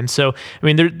 And so, I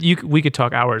mean, we could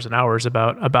talk hours and hours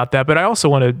about that, but I also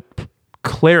want to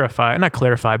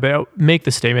but make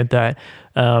the statement that,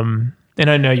 and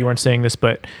I know you weren't saying this,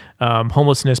 but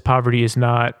homelessness, poverty is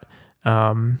not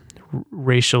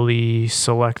racially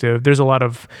selective. There's a lot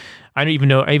of, I even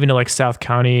know like South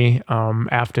County,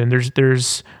 Afton,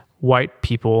 there's white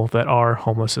people that are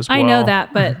homeless as well. I know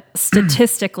that, but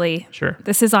statistically, sure.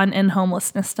 This is on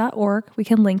endhomelessness.org. We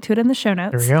can link to it in the show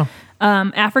notes. There we go.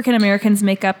 African Americans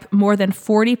make up more than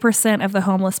 40% of the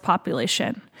homeless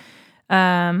population.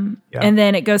 And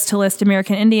then it goes to list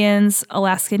American Indians,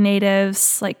 Alaska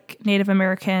Natives, like Native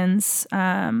Americans,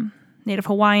 Native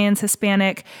Hawaiians,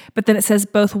 Hispanic. But then it says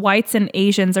both whites and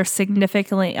Asians are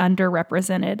significantly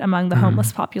underrepresented among the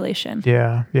homeless population.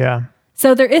 Yeah, yeah.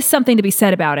 So there is something to be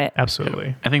said about it.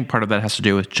 Absolutely. I think part of that has to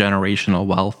do with generational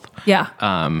wealth. Yeah.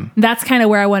 That's kind of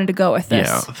where I wanted to go with this.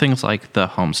 Yeah, things like the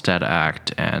Homestead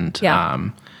Act and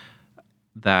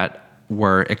that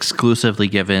were exclusively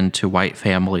given to white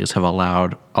families have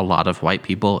allowed a lot of white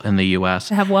people in the U.S.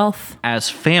 To have wealth. as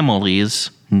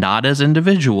families, not as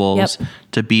individuals, Yep.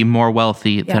 to be more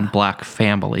wealthy than Yeah. black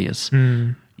families.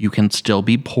 You can still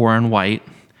be poor and white.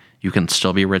 You can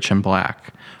still be rich and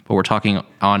black. But we're talking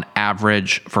on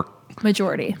average for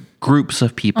Majority. groups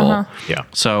of people. Yeah.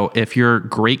 So if your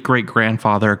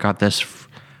great-great-grandfather got this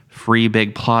free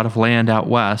big plot of land out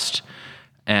west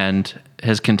and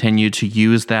has continued to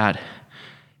use that,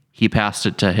 he passed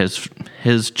it to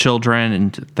his children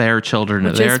and their children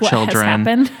and Which their is what children, has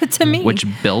happened to me. which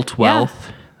built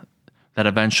wealth. That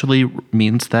eventually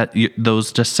means that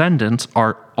those descendants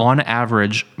are, on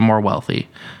average, more wealthy.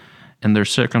 And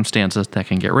there's circumstances that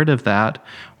can get rid of that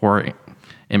or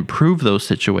improve those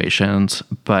situations.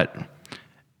 But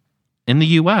in the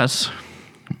U.S.,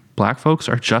 black folks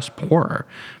are just poorer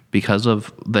because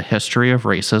of the history of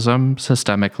racism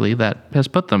systemically that has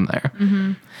put them there.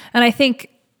 And I think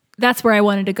that's where I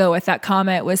wanted to go with that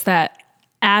comment, was that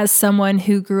as someone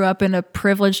who grew up in a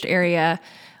privileged area,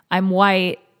 I'm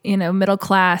white, middle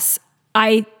class,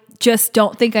 I just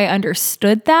don't think I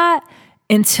understood that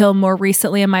until more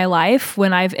recently in my life,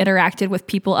 when I've interacted with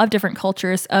people of different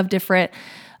cultures, of different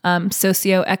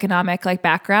socioeconomic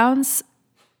backgrounds.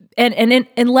 And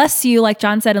unless you, like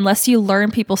John said, unless you learn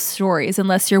people's stories,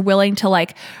 unless you're willing to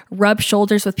rub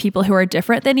shoulders with people who are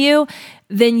different than you,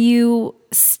 then you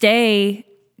stay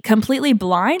completely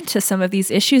blind to some of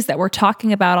these issues that we're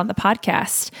talking about on the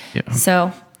podcast. Yeah.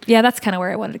 So yeah, that's kind of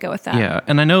where I wanted to go with that. Yeah,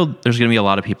 and I know there's going to be a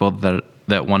lot of people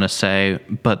that want to say,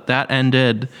 but that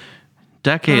ended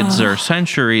decades or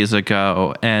centuries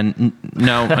ago. And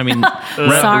no, I mean,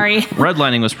 Sorry.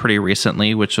 redlining was pretty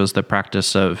recently, which was the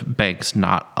practice of banks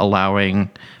not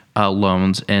allowing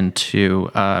loans into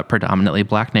predominantly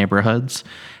black neighborhoods.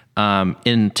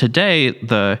 In today,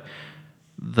 the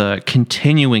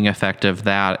continuing effect of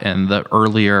that and the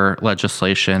earlier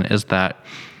legislation is that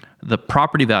the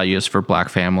property values for black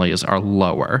families are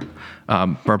lower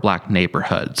for black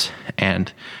neighborhoods,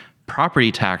 and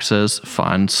property taxes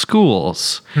fund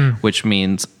schools, which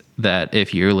means that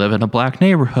if you live in a black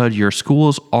neighborhood, your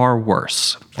schools are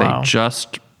worse. Wow.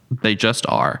 They just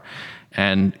are.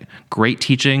 And great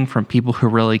teaching from people who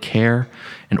really care,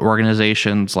 and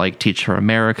organizations like Teach for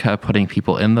America, putting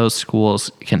people in those schools,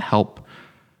 can help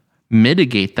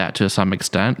mitigate that to some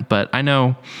extent. But I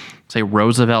know, say,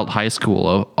 Roosevelt High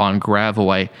School on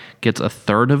Gravois gets a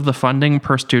third of the funding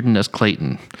per student as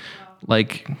Clayton.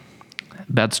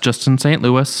 That's just in St.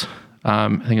 Louis. I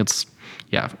think it's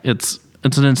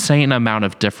an insane amount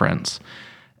of difference.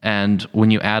 And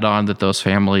when you add on that those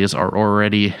families are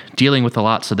already dealing with a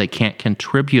lot, so they can't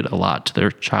contribute a lot to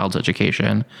their child's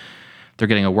education, they're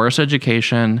getting a worse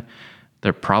education.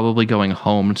 They're probably going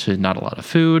home to not a lot of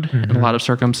food in a lot of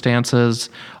circumstances.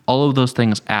 All of those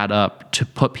things add up to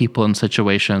put people in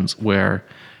situations where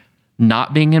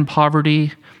not being in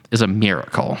poverty is a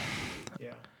miracle.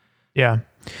 Yeah.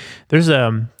 There's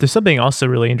something also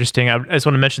really interesting. I just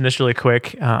want to mention this really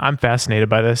quick. I'm fascinated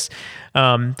by this.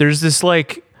 There's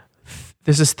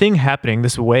this thing happening,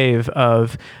 this wave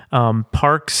of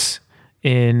parks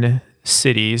in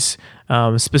cities,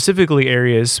 specifically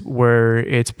areas where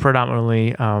it's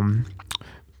predominantly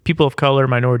people of color,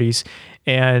 minorities,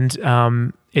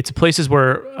 and it's places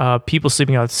where people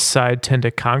sleeping outside tend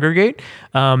to congregate.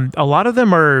 A lot of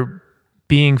them are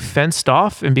being fenced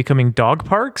off and becoming dog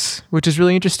parks, which is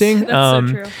really interesting. That's so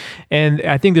true. And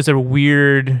I think there's a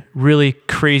weird, really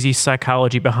crazy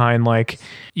psychology behind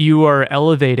you are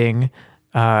elevating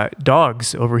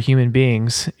dogs over human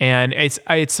beings, and it's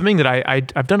something that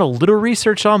I've done a little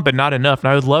research on, but not enough.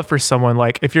 And I would love for someone,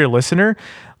 if you're a listener,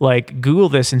 Google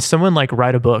this and someone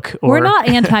write a book. Or, We're not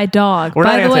anti-dog. we're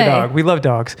by not the way. anti-dog. We love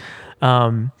dogs.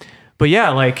 But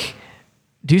yeah,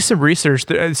 do some research.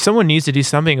 Someone needs to do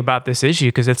something about this issue,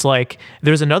 because it's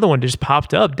there's another one that just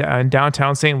popped up in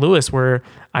downtown St. Louis where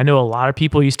I know a lot of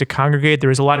people used to congregate. There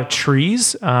was a lot of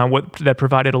trees that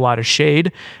provided a lot of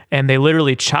shade, and they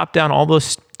literally chopped down all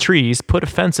those trees, put a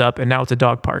fence up, and now it's a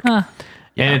dog park. Huh.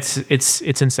 And it's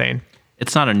insane.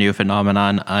 It's not a new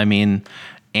phenomenon. I mean,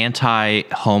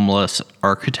 anti-homeless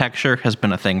architecture has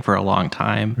been a thing for a long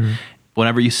time.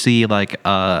 Whenever you see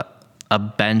a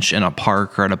bench in a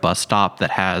park or at a bus stop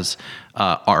that has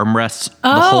armrests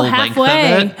the whole halfway.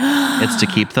 length of it, it's to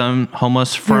keep them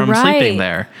homeless from You're right. sleeping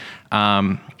there.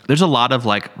 There's a lot of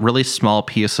really small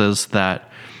pieces that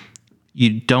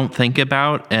you don't think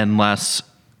about unless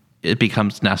it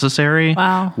becomes necessary.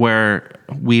 Wow. Where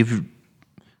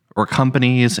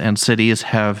companies and cities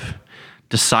have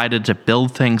decided to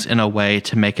build things in a way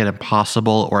to make it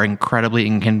impossible or incredibly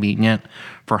inconvenient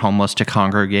for homeless to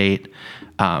congregate.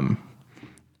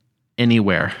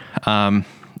 anywhere.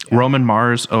 Roman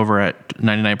Mars over at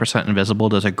 99% Invisible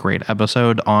does a great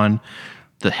episode on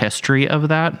the history of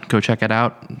that. Go check it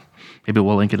out. Maybe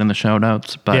we'll link it in the show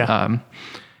notes. But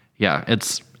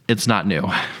it's not new.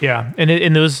 Yeah,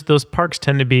 and those parks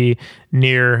tend to be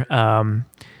near.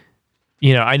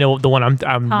 I know the one I'm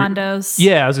condos.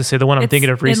 Yeah, I was gonna say the one I'm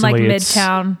thinking of recently. In like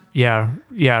Midtown. Yeah.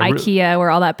 IKEA, where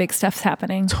all that big stuff's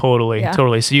happening.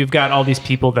 Totally. So you've got all these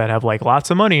people that have like lots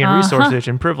of money and resources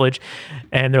and privilege,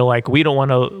 and they're like, we don't want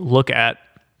to look at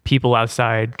people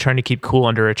outside trying to keep cool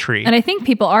under a tree. And I think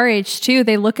people our age too,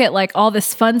 they look at like all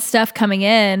this fun stuff coming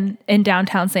in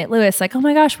downtown St. Louis, like, oh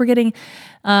my gosh, we're getting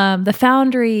the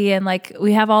Foundry, and like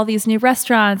we have all these new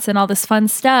restaurants and all this fun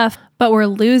stuff, but we're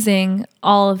losing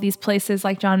all of these places,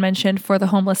 like John mentioned, for the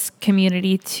homeless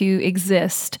community to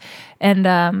exist. And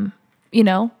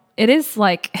it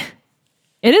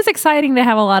is exciting to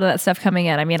have a lot of that stuff coming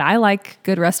in. I mean, I like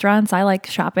good restaurants, I like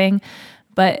shopping,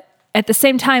 but at the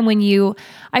same time,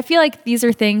 I feel like these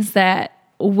are things that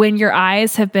when your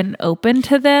eyes have been open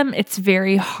to them, it's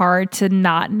very hard to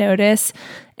not notice.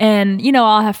 And,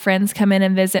 I'll have friends come in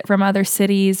and visit from other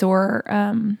cities, or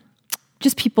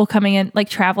just people coming in, like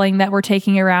traveling, that we're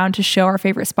taking around to show our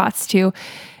favorite spots to.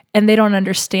 And they don't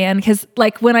understand, because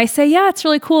like when I say, yeah, it's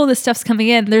really cool, this stuff's coming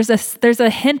in, there's a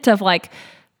hint of like,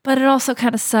 but it also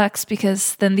kind of sucks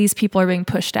because then these people are being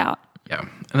pushed out. Yeah.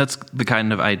 And that's the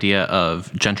kind of idea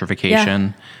of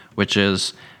gentrification, which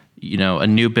is, a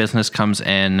new business comes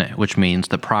in, which means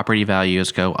the property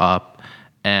values go up.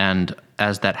 And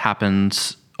as that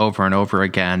happens over and over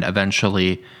again,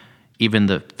 eventually even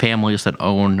the families that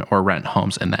own or rent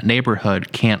homes in that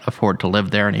neighborhood can't afford to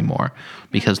live there anymore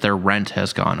because their rent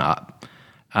has gone up.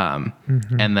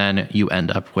 And then you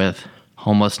end up with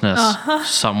homelessness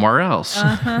somewhere else.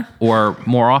 Or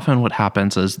more often what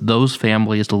happens is those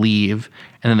families leave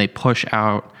and then they push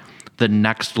out the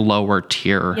next lower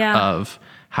tier of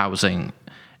housing,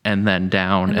 and then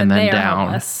down and then down.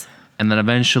 Homeless. And then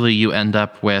eventually you end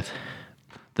up with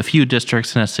the few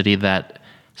districts in a city that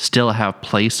still have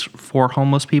place for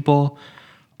homeless people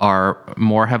are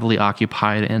more heavily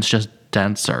occupied, and it's just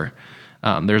denser.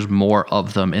 There's more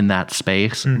of them in that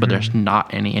space, but there's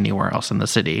not any anywhere else in the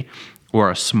city, or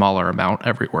a smaller amount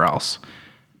everywhere else.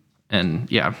 And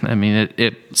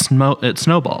it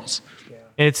snowballs.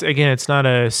 It's not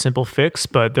a simple fix,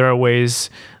 but there are ways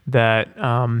that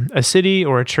a city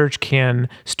or a church can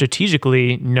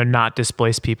strategically not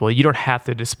displace people. You don't have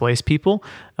to displace people.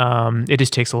 It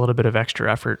just takes a little bit of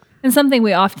extra effort. And something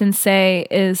we often say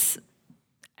is,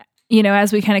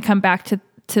 as we kind of come back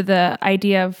to the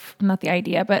idea of, not the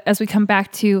idea, but as we come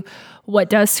back to what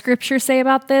does Scripture say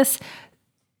about this,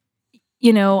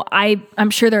 I'm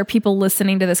sure there are people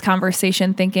listening to this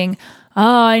conversation thinking, oh,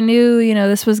 I knew,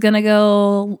 this was going to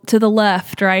go to the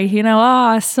left, right?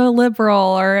 It's so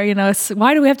liberal, or,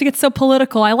 why do we have to get so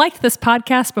political? I liked this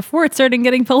podcast before it started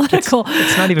getting political.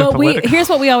 It's not even political. Here's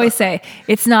what we always say.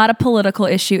 It's not a political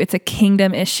issue. It's a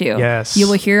kingdom issue. Yes. You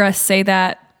will hear us say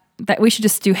that we should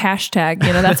just do hashtag,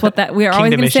 that's what we are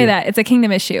always going to say that. It's a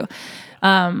kingdom issue.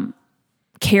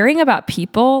 Caring about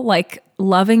people, like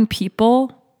loving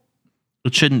people.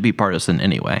 It shouldn't be partisan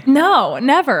anyway. No,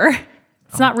 never.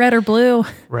 It's not red or blue.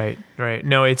 Right.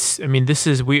 No,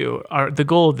 the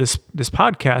goal of this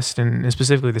podcast, and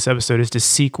specifically this episode, is to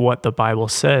seek what the Bible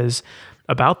says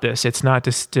about this. It's not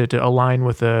just to align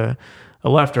with a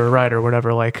left or a right or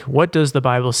whatever. Like, what does the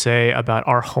Bible say about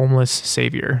our homeless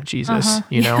Savior, Jesus?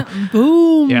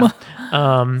 Boom. Yeah.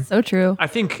 So true. I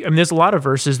think, there's a lot of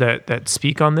verses that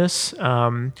speak on this.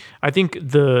 I think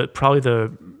probably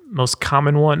the most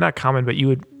common one, not common, but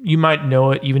you might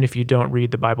know it even if you don't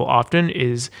read the Bible often,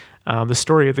 is the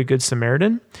story of the Good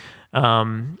Samaritan.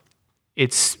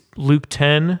 It's Luke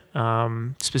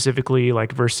 10, specifically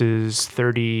like verses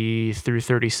 30 through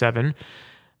 37,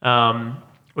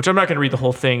 which I'm not going to read the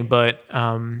whole thing, but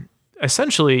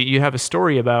essentially you have a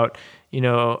story about,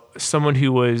 someone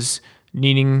who was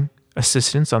needing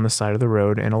assistance on the side of the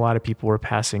road, and a lot of people were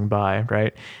passing by,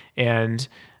 right? And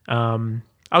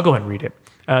I'll go ahead and read it.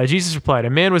 Jesus replied, "A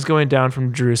man was going down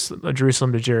from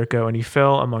Jerusalem to Jericho, and he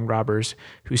fell among robbers,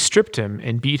 who stripped him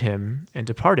and beat him and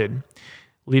departed,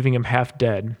 leaving him half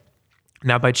dead.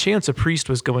 Now by chance a priest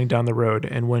was going down the road,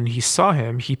 and when he saw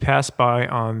him, he passed by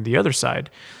on the other side.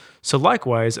 So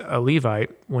likewise a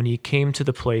Levite, when he came to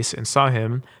the place and saw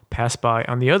him, passed by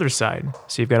on the other side."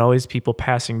 So you've got all these people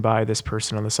passing by this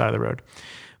person on the side of the road.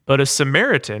 "But a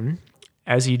Samaritan,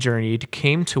 as he journeyed,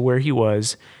 came to where he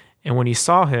was, and when he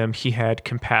saw him, he had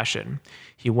compassion.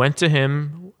 He went to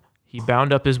him, He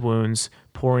bound up his wounds,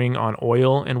 pouring on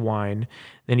oil and wine.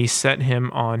 Then he set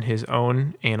him on his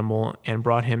own animal and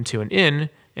brought him to an inn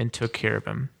and took care of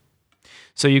him.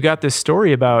 So you got this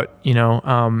story about,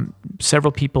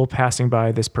 several people passing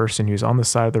by this person who's on the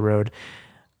side of the road.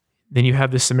 Then you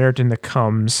have the Samaritan that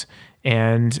comes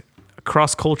and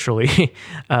cross-culturally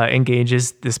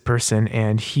engages this person,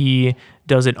 and he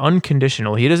does it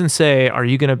unconditional. He doesn't say, are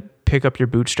you going to pick up your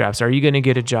bootstraps? Are you going to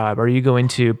get a job? Are you going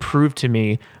to prove to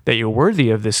me that you're worthy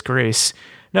of this grace?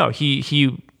 No,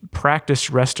 he practiced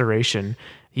restoration.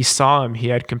 He saw him. He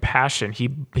had compassion. He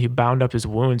bound up his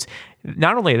wounds.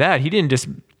 Not only that, he didn't just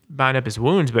bind up his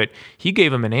wounds, but he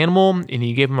gave him an animal and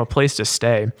he gave him a place to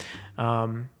stay.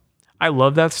 I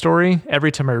love that story.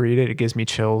 Every time I read it, it gives me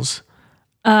chills.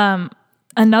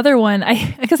 Another one,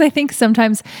 because I think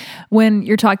sometimes when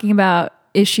you're talking about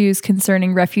issues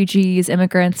concerning refugees,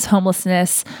 immigrants,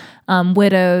 homelessness,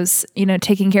 widows,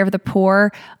 taking care of the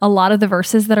poor, a lot of the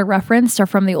verses that are referenced are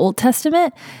from the Old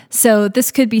Testament. So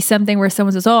this could be something where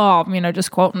someone says,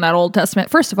 just quoting that Old Testament.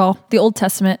 First of all, the Old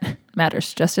Testament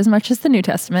matters just as much as the New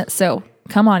Testament. So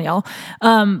come on, y'all.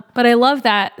 But I love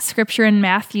that scripture in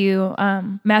Matthew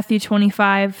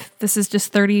 25. This is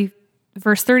just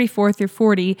verse 34 through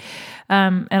 40.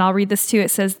 And I'll read this too.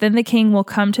 It says, "Then the king will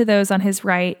come to those on his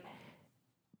right.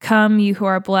 Come, you who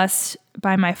are blessed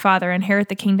by my Father, inherit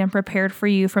the kingdom prepared for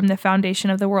you from the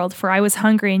foundation of the world. For I was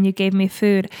hungry, and you gave me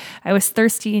food. I was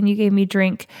thirsty, and you gave me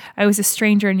drink. I was a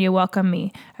stranger, and you welcomed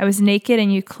me. I was naked,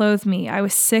 and you clothed me. I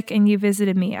was sick, and you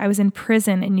visited me. I was in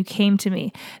prison, and you came to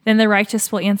me. Then the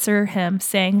righteous will answer him,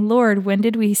 saying, Lord, when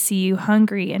did we see you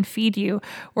hungry and feed you,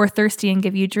 or thirsty and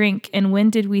give you drink? And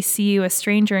when did we see you a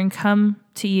stranger and come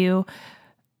to you,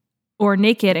 or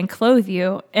naked and clothe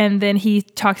you?" And then he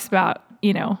talks about,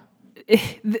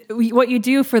 what you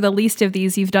do for the least of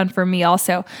these, you've done for me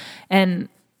also. And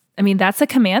I mean, that's a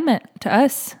commandment to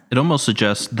us. It almost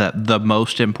suggests that the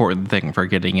most important thing for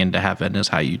getting into heaven is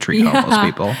how you treat homeless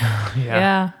people.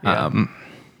 Yeah.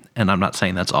 And I'm not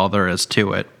saying that's all there is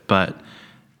to it, but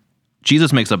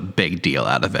Jesus makes a big deal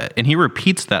out of it. And he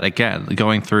repeats that again,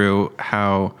 going through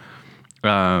how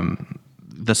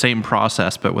the same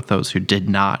process, but with those who did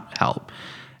not help.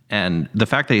 And the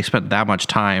fact that he spent that much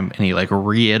time and he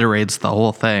reiterates the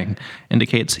whole thing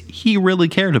indicates he really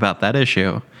cared about that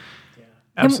issue. Yeah,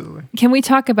 absolutely. Can we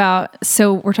talk about,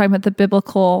 so we're talking about the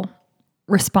biblical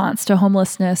response to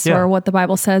homelessness or what the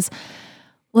Bible says.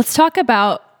 Let's talk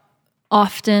about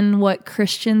often what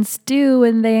Christians do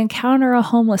when they encounter a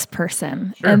homeless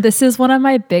person. Sure. And this is one of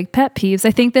my big pet peeves.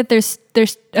 I think that there's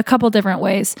a couple different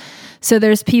ways. So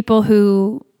there's people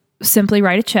who simply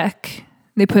write a check.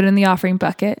 They put it in the offering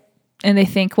bucket and they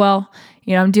think, well,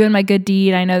 I'm doing my good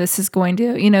deed. I know this is going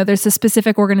to, there's a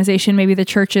specific organization, maybe the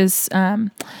church is,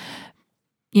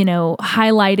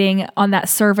 highlighting on that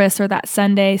service or that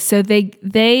Sunday. So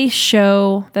they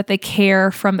show that they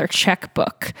care from their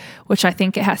checkbook, which I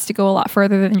think it has to go a lot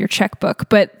further than your checkbook.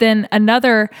 But then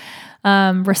another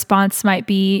response might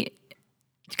be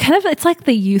it's like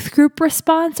the youth group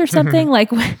response or something.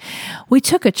 Like we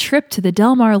took a trip to the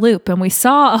Del Mar Loop and we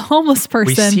saw a homeless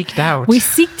person. We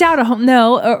seeked out a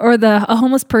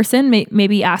homeless person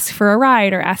maybe asked for a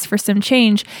ride or asked for some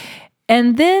change.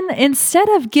 And then instead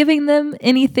of giving them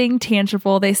anything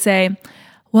tangible, they say,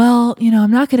 well,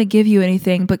 I'm not going to give you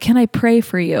anything, but can I pray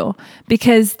for you?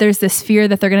 Because there's this fear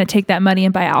that they're going to take that money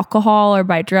and buy alcohol or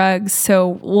buy drugs.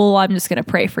 So, I'm just going to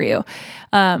pray for you.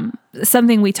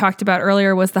 Something we talked about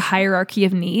earlier was the hierarchy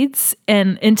of needs.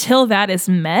 And until that is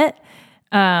met,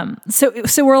 so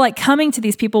we're coming to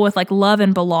these people with love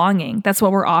and belonging. That's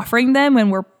what we're offering them when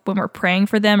we're praying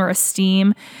for them, or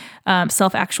esteem,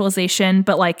 self-actualization.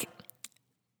 But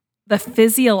the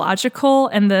physiological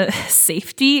and the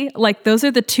safety, those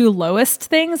are the two lowest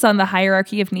things on the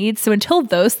hierarchy of needs. So until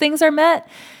those things are met,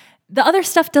 the other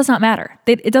stuff does not matter.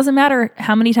 It doesn't matter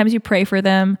how many times you pray for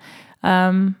them,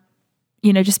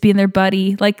 just being their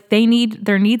buddy. They need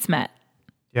their needs met.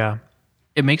 Yeah.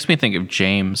 It makes me think of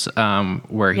James,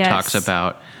 where he talks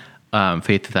about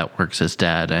faith that works is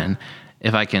dead. And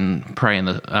if I can pray in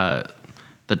the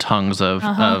tongues of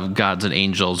gods and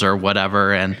angels or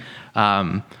whatever, and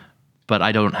but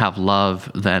I don't have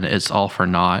love, then it's all for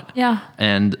naught. Yeah.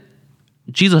 And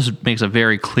Jesus makes a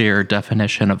very clear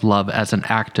definition of love as an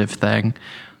active thing,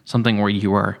 something where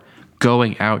you are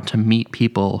going out to meet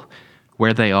people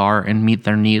where they are and meet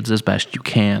their needs as best you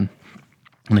can.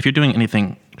 And if you're doing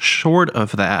anything short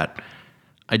of that,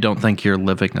 I don't think you're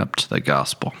living up to the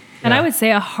gospel. And I would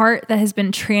say a heart that has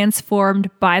been transformed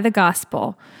by the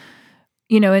gospel,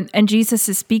 and Jesus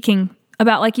is speaking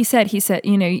about, like you said, he said,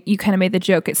 you kind of made the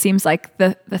joke. It seems like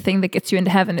the thing that gets you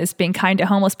into heaven is being kind to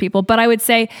homeless people. But I would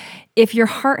say if your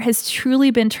heart has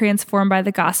truly been transformed by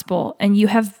the gospel and you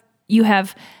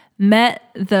have met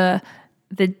the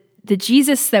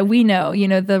Jesus that we know,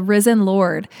 the risen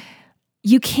Lord,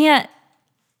 you can't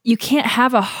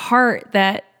have a heart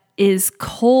that is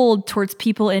cold towards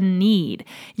people in need.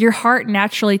 Your heart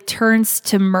naturally turns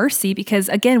to mercy because,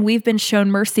 again, we've been shown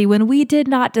mercy when we did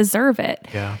not deserve it.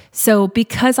 Yeah. So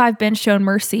because I've been shown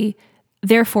mercy,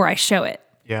 therefore I show it.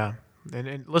 Yeah.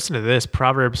 And listen to this,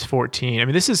 Proverbs 14. I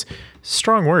mean, this is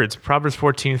strong words. Proverbs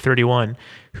 14:31.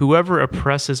 Whoever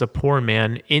oppresses a poor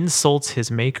man insults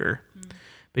his maker,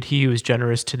 but he who is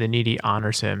generous to the needy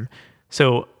honors him.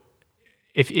 So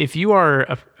if you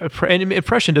are, and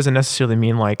oppression doesn't necessarily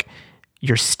mean like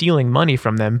you're stealing money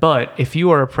from them, but if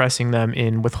you are oppressing them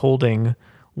in withholding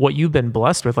what you've been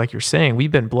blessed with, like you're saying,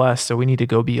 we've been blessed, so we need to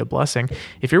go be a blessing.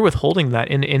 If you're withholding that,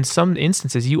 in some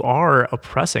instances, you are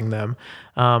oppressing them,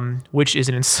 which is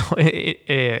an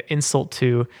insult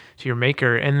to your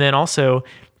maker. And then also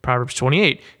Proverbs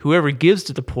 28, whoever gives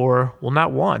to the poor will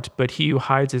not want, but he who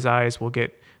hides his eyes will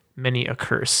get many a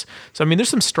curse. So, I mean, there's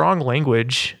some strong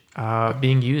language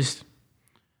being used.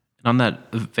 And on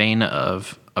that vein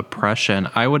of oppression,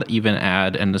 I would even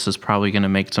add, and this is probably going to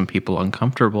make some people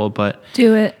uncomfortable, but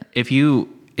do it. If you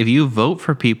vote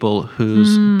for people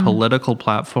whose political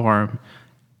platform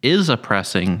is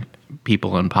oppressing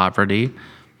people in poverty,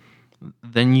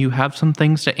 then you have some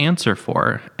things to answer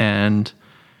for. And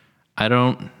I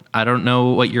don't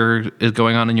know what is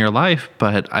going on in your life,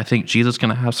 but I think Jesus is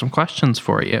going to have some questions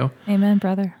for you. Amen,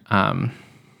 brother.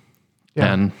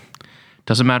 And it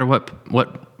doesn't matter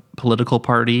what political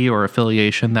party or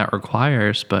affiliation that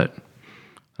requires, but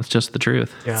that's just the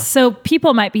truth. Yeah. So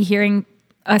people might be hearing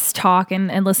us talk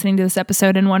and listening to this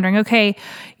episode and wondering, okay,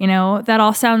 that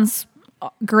all sounds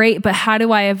great, but how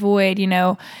do I avoid,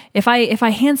 if I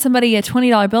hand somebody a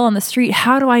 $20 bill on the street,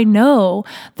 how do I know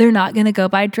they're not going to go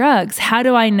buy drugs? How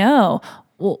do I know?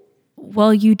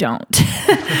 Well, you don't.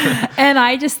 And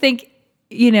I just think,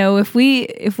 if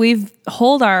we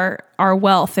hold our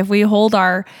wealth, if we hold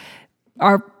our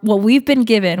what we've been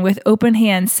given with open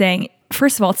hands, saying,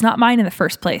 first of all, it's not mine in the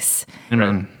first place.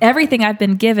 Amen. Everything I've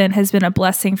been given has been a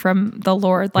blessing from the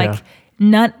Lord. Like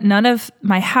none of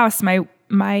my house,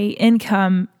 my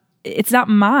income, it's not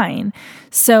mine.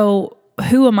 So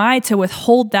who am I to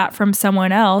withhold that from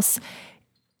someone else?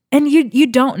 And you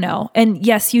don't know. And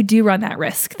yes, you do run that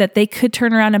risk that they could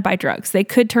turn around and buy drugs. They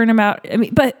could turn them out. I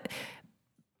mean, but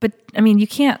you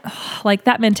can't, like,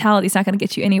 that mentality is not going to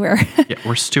get you anywhere. Yeah,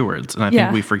 we're stewards. And I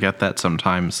think we forget that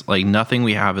sometimes. Like, nothing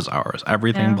we have is ours.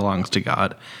 Everything belongs to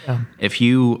God. Yeah. If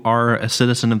you are a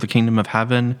citizen of the kingdom of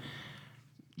heaven,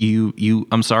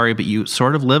 I'm sorry, but you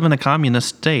sort of live in a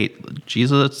communist state.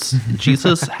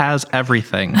 Jesus has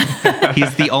everything.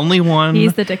 He's the only one.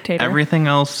 He's the dictator. Everything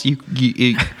else,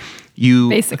 you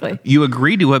basically you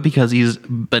agree to it because he's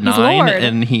benign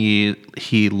and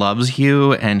he loves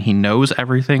you and he knows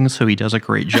everything, so he does a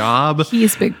great job.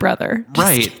 He's Big Brother,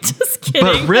 right? Just kidding.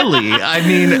 But really, I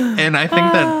mean, and I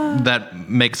think that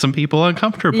makes some people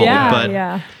uncomfortable.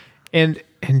 Yeah. And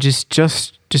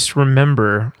just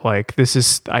remember, like, this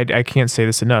is, I can't say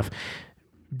this enough.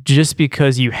 Just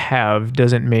because you have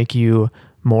doesn't make you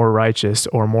more righteous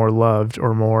or more loved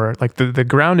or more, like, the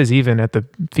ground is even at the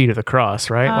feet of the cross,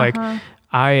 right? Like,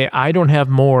 I don't have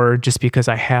more just because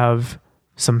I have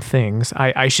some things.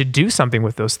 I should do something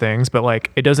with those things, but,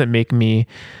 like, it doesn't make me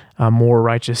more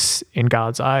righteous in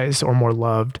God's eyes or more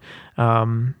loved.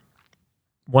 One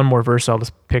more verse I'll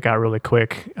just pick out really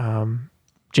quick.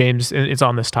 James, it's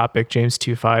on this topic, James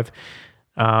 2:5,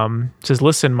 says,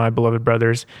 "Listen, my beloved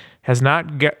brothers, has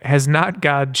not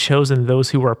God chosen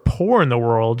those who are poor in the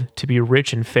world to be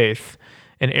rich in faith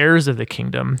and heirs of the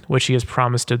kingdom, which he has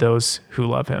promised to those who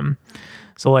love him?"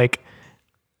 So, like,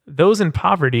 those in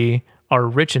poverty are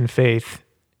rich in faith,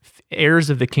 heirs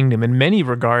of the kingdom. In many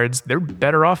regards, they're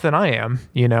better off than I am,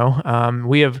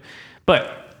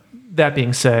 but that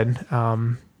being said,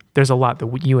 there's a lot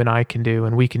that you and I can do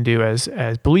and we can do as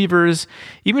believers.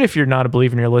 Even if you're not a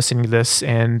believer and you're listening to this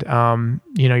and,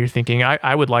 you're thinking,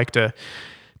 I would like to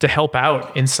help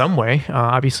out in some way.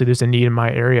 Obviously there's a need in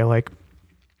my area. Like,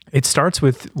 it starts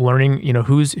with learning,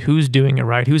 who's doing it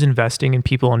right, who's investing in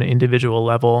people on an individual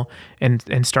level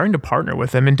and starting to partner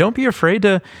with them. And don't be afraid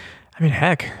to,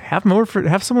 have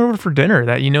someone over for dinner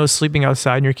that, is sleeping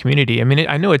outside in your community. I mean,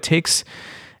 I know it takes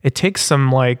it takes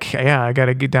some I got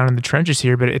to get down in the trenches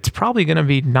here, but it's probably going to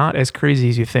be not as crazy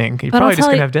as you think. You're probably just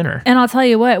going to have dinner. And I'll tell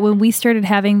you what, when we started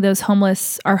having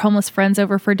our homeless friends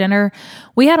over for dinner,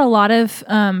 we had a lot of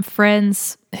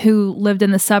friends who lived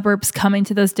in the suburbs coming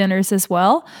to those dinners as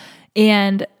well.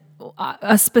 And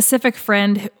a specific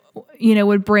friend,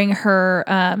 would bring her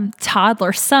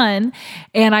toddler son.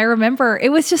 And I remember it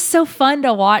was just so fun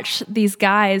to watch these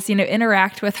guys,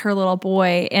 interact with her little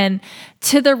boy. And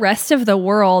to the rest of the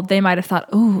world, they might have thought,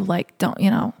 oh,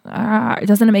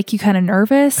 doesn't it make you kind of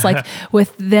nervous? Like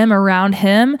with them around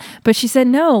him. But she said,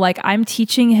 no, I'm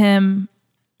teaching him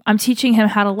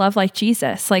how to love like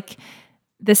Jesus. Like,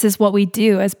 this is what we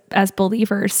do as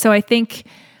believers. So I think,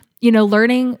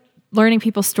 learning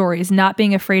people's stories, not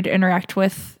being afraid to interact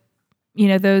with,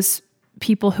 those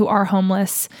people who are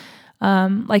homeless,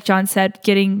 like John said,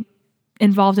 getting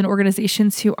involved in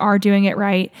organizations who are doing it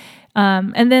right.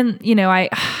 And then,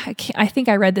 I think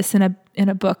I read this in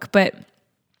a book, but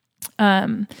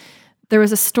there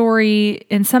was a story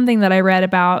in something that I read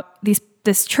about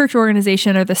this church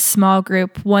organization or this small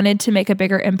group wanted to make a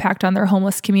bigger impact on their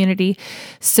homeless community.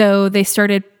 So they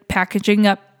started packaging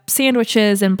up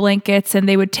sandwiches and blankets, and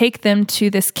they would take them to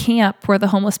this camp where the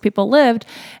homeless people lived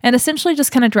and essentially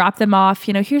just kind of drop them off,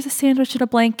 here's a sandwich and a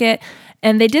blanket.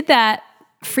 And they did that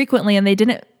frequently, and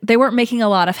they weren't making a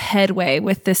lot of headway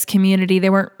with this community. They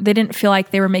didn't feel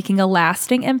like they were making a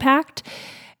lasting impact.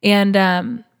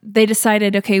 And they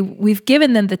decided, okay, we've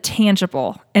given them the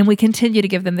tangible and we continue to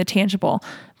give them the tangible,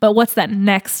 but what's that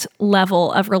next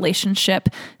level of relationship?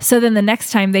 So then the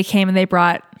next time they came and they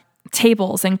brought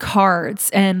tables and cards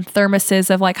and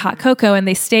thermoses of hot cocoa, and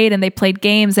they stayed and they played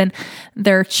games, and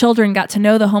their children got to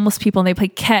know the homeless people, and they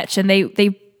played catch, and they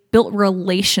built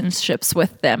relationships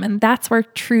with them. And that's where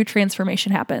true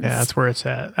transformation happens. Yeah, that's where it's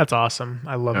at. That's awesome.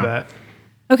 I love that.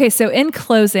 Okay, so in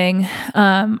closing,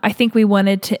 I think we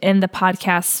wanted to end the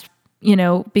podcast,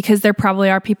 because there probably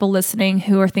are people listening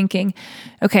who are thinking,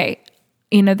 okay,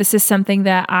 this is something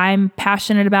that I'm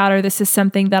passionate about, or this is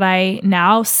something that I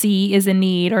now see is a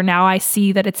need, or now I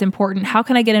see that it's important. How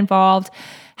can I get involved?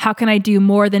 How can I do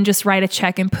more than just write a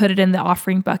check and put it in the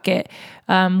offering bucket?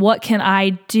 What can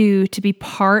I do to be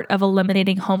part of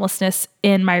eliminating homelessness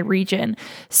in my region?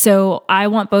 So I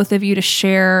want both of you to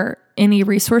share any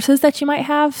resources that you might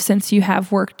have, since you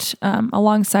have worked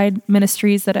alongside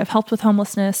ministries that have helped with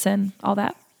homelessness and all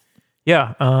that.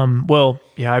 Yeah.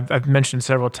 I've mentioned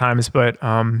several times, but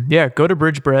go to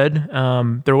Bridge Bread.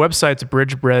 Their website's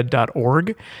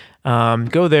bridgebread.org.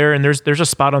 Go there, and there's a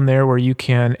spot on there where you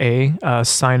can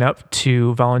sign up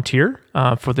to volunteer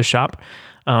for the shop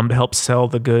to help sell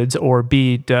the goods, or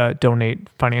B, donate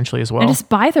financially as well. And just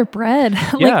buy their bread.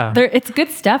 It's good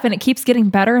stuff, and it keeps getting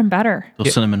better and better.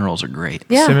 Those cinnamon rolls are great.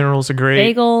 Yeah. Cinnamon rolls are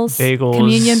great. Bagels,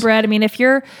 communion bread. I mean, if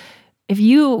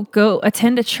you go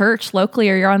attend a church locally,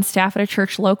 or you're on staff at a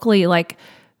church locally,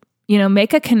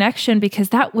 make a connection, because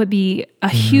that would be a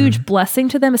huge blessing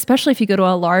to them, especially if you go to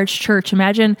a large church.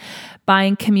 Imagine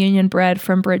buying communion bread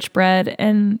from Bridge Bread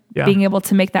and being able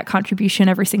to make that contribution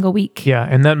every single week. Yeah,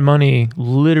 and that money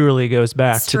literally goes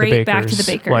back to the bakers. Back to the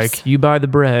bakers. Like, you buy the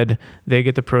bread, they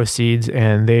get the proceeds,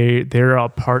 and they're a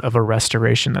part of a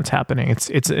restoration that's happening.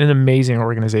 It's an amazing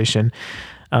organization.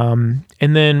 And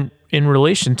then in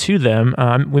relation to them,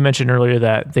 we mentioned earlier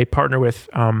that they partner with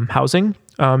housing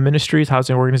ministries,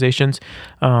 housing organizations.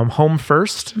 Home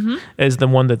First is the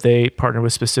one that they partner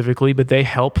with specifically, but they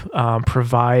help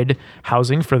provide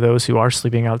housing for those who are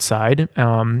sleeping outside.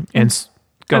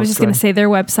 I was just going to say their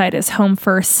website is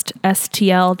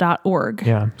homefirststl.org.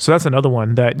 Yeah. So that's another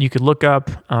one that you could look up,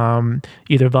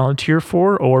 either volunteer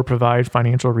for or provide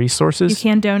financial resources. You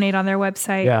can donate on their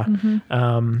website. Yeah.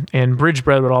 And Bridge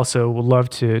Bread would love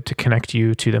to connect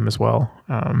you to them as well.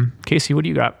 Casey, what do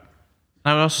you got?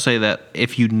 I would also say that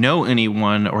if you know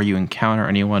anyone or you encounter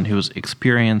anyone who is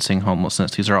experiencing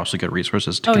homelessness, these are also good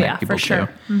resources to connect people to.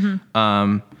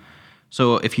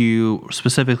 So if you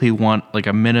specifically want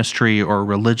a ministry or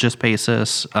religious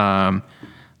basis, the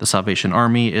Salvation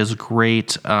Army is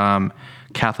great.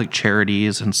 Catholic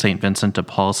Charities and St. Vincent de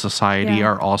Paul Society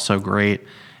are also great.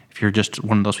 If you're just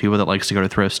one of those people that likes to go to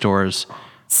thrift stores,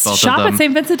 shop at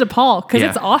St. Vincent de Paul, because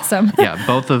it's awesome.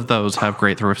 Both of those have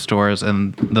great thrift stores,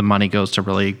 and the money goes to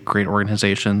really great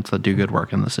organizations that do good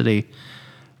work in the city.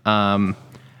 .org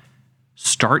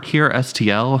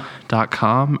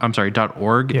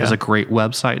is a great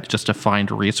website just to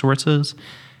find resources,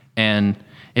 and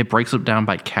it breaks it down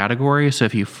by category. So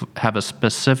if you have a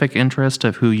specific interest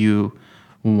of who you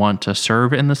want to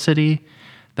serve in the city,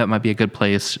 that might be a good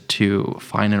place to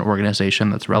find an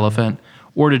organization that's relevant,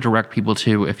 or to direct people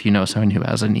to if you know someone who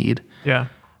has a need. Yeah.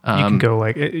 You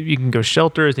can go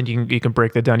shelters, and you can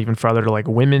break that down even farther to like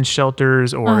women's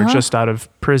shelters or just out of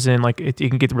prison. Like you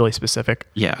can get really specific.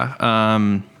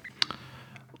 Yeah.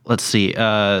 Let's see.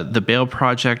 The Bail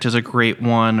Project is a great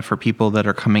one for people that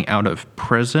are coming out of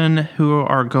prison who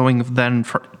are going then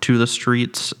to the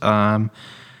streets. Who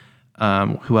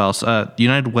else?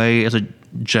 United Way is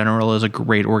a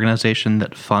great organization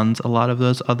that funds a lot of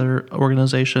those other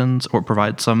organizations or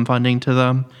provides some funding to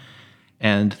them.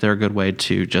 And they're a good way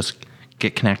to just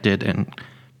get connected and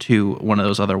to one of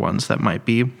those other ones that might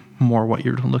be more what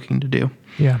you're looking to do.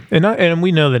 Yeah. And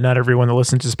we know that not everyone that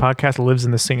listens to this podcast lives in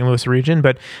the St. Louis region,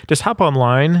 but just hop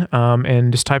online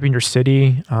and just type in your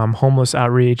city, homeless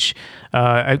outreach.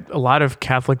 A lot of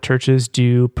Catholic churches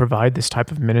do provide this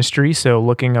type of ministry. So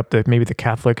looking up maybe the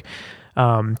Catholic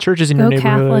churches in your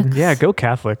neighborhood. Catholics. Yeah, go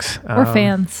Catholics. We're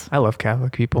fans. I love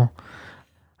Catholic people.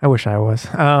 I wish I was,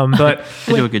 but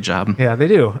they do a good job. Yeah, they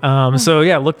do. So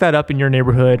yeah, look that up in your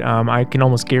neighborhood. I can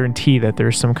almost guarantee that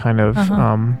there's some kind of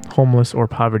homeless or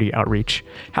poverty outreach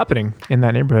happening in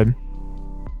that neighborhood.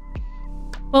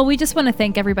 Well, we just want to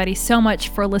thank everybody so much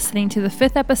for listening to the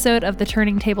 5th episode of the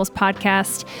Turning Tables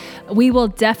podcast. We will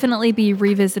definitely be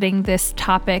revisiting this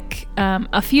topic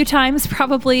a few times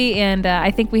probably, and I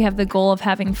think we have the goal of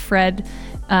having Fred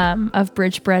of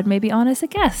Bridge Bread maybe on as a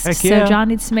guest. Heck yeah. So John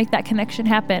needs to make that connection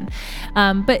happen.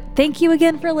 But thank you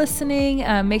again for listening.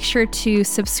 Make sure to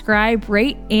subscribe,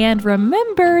 rate, and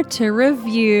remember to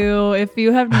review. If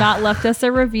you have not left us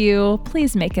a review,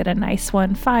 please make it a nice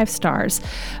one, 5 stars.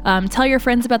 Tell your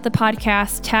friends about the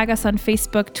podcast. Tag us on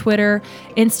Facebook, Twitter,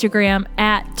 Instagram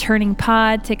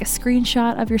 @TurningPod. Take a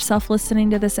screenshot of yourself listening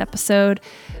to this episode.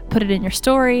 Put it in your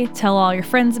story, tell all your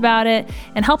friends about it,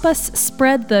 and help us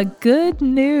spread the good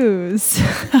news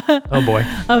Oh boy.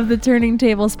 of the Turning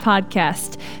Tables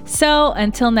podcast. So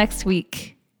until next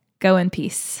week, go in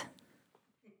peace.